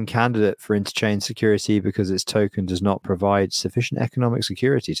prime candidate for interchain security because its token does not provide sufficient economic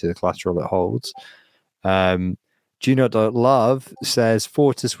security to the collateral it holds. Juno.love says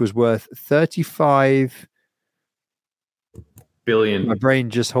Fortis was worth 35 billion. My brain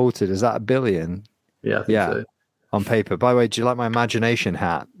just halted. Is that a billion? Yeah, I think so. On paper. By the way, do you like my imagination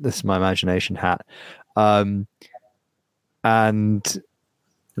hat? This is my imagination hat. And you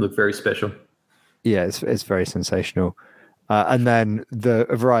look very special. Yeah, it's very sensational. And then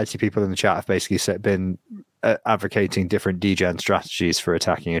a variety of people in the chat have basically been advocating different degen strategies for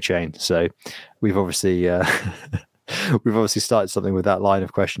attacking a chain. So we've obviously started something with that line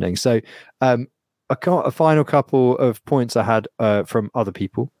of questioning. So a final couple of points I had from other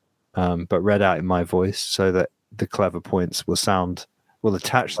people, but read out in my voice so that the clever points will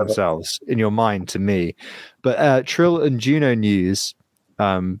attach themselves in your mind to me. But Trill and Juno News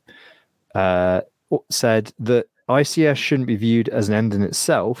said that ICS shouldn't be viewed as an end in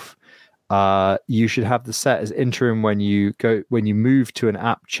itself. You should have the set as interim when you move to an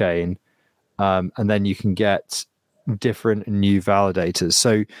app chain, and then you can get different and new validators.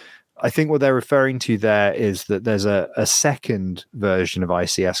 So I think what they're referring to there is that there's a second version of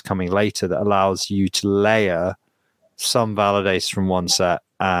ICS coming later that allows you to layer some validators from one set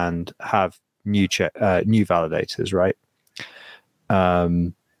and have new validators, right?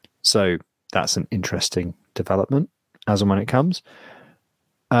 So that's an interesting development as and when it comes.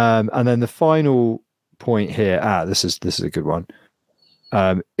 And then the final point here, this is a good one,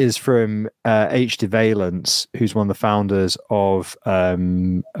 is from H. De Valence, who's one of the founders of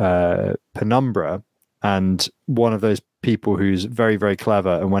Penumbra, and one of those people who's very, very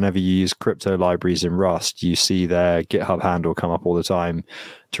clever. And whenever you use crypto libraries in Rust, you see their GitHub handle come up all the time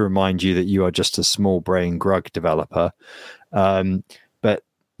to remind you that you are just a small brain grug developer. But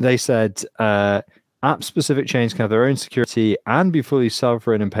they said app-specific chains can have their own security and be fully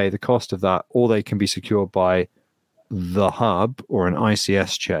sovereign and pay the cost of that, or they can be secured by the hub or an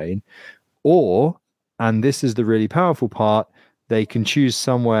ICS chain, or, and this is the really powerful part, they can choose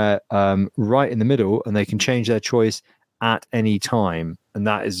somewhere right in the middle, and they can change their choice at any time. And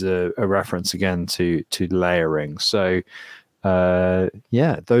that is a reference again to layering. So those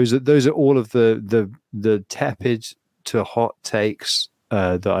are all of the tepid to hot takes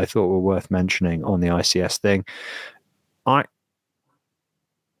that I thought were worth mentioning on the ICS thing.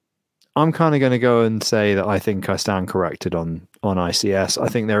 I'm kind of going to go and say that I think I stand corrected on ICS. I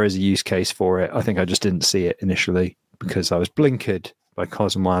think there is a use case for it. I think I just didn't see it initially because I was blinkered by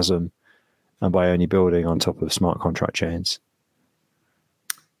CosmWasm and by only building on top of smart contract chains.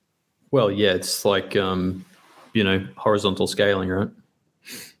 Well, yeah, it's like, horizontal scaling, right?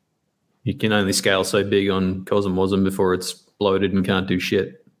 You can only scale so big on CosmWasm before it's bloated and can't do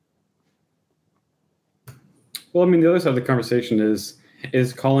shit. Well, I mean, the other side of the conversation is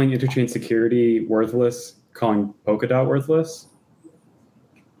Is calling interchain security worthless calling Polkadot worthless?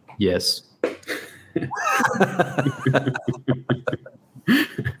 Yes.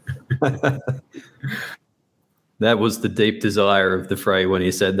 That was the deep desire of the Frey when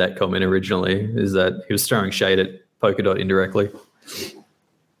he said that comment originally, is that he was throwing shade at Polkadot indirectly.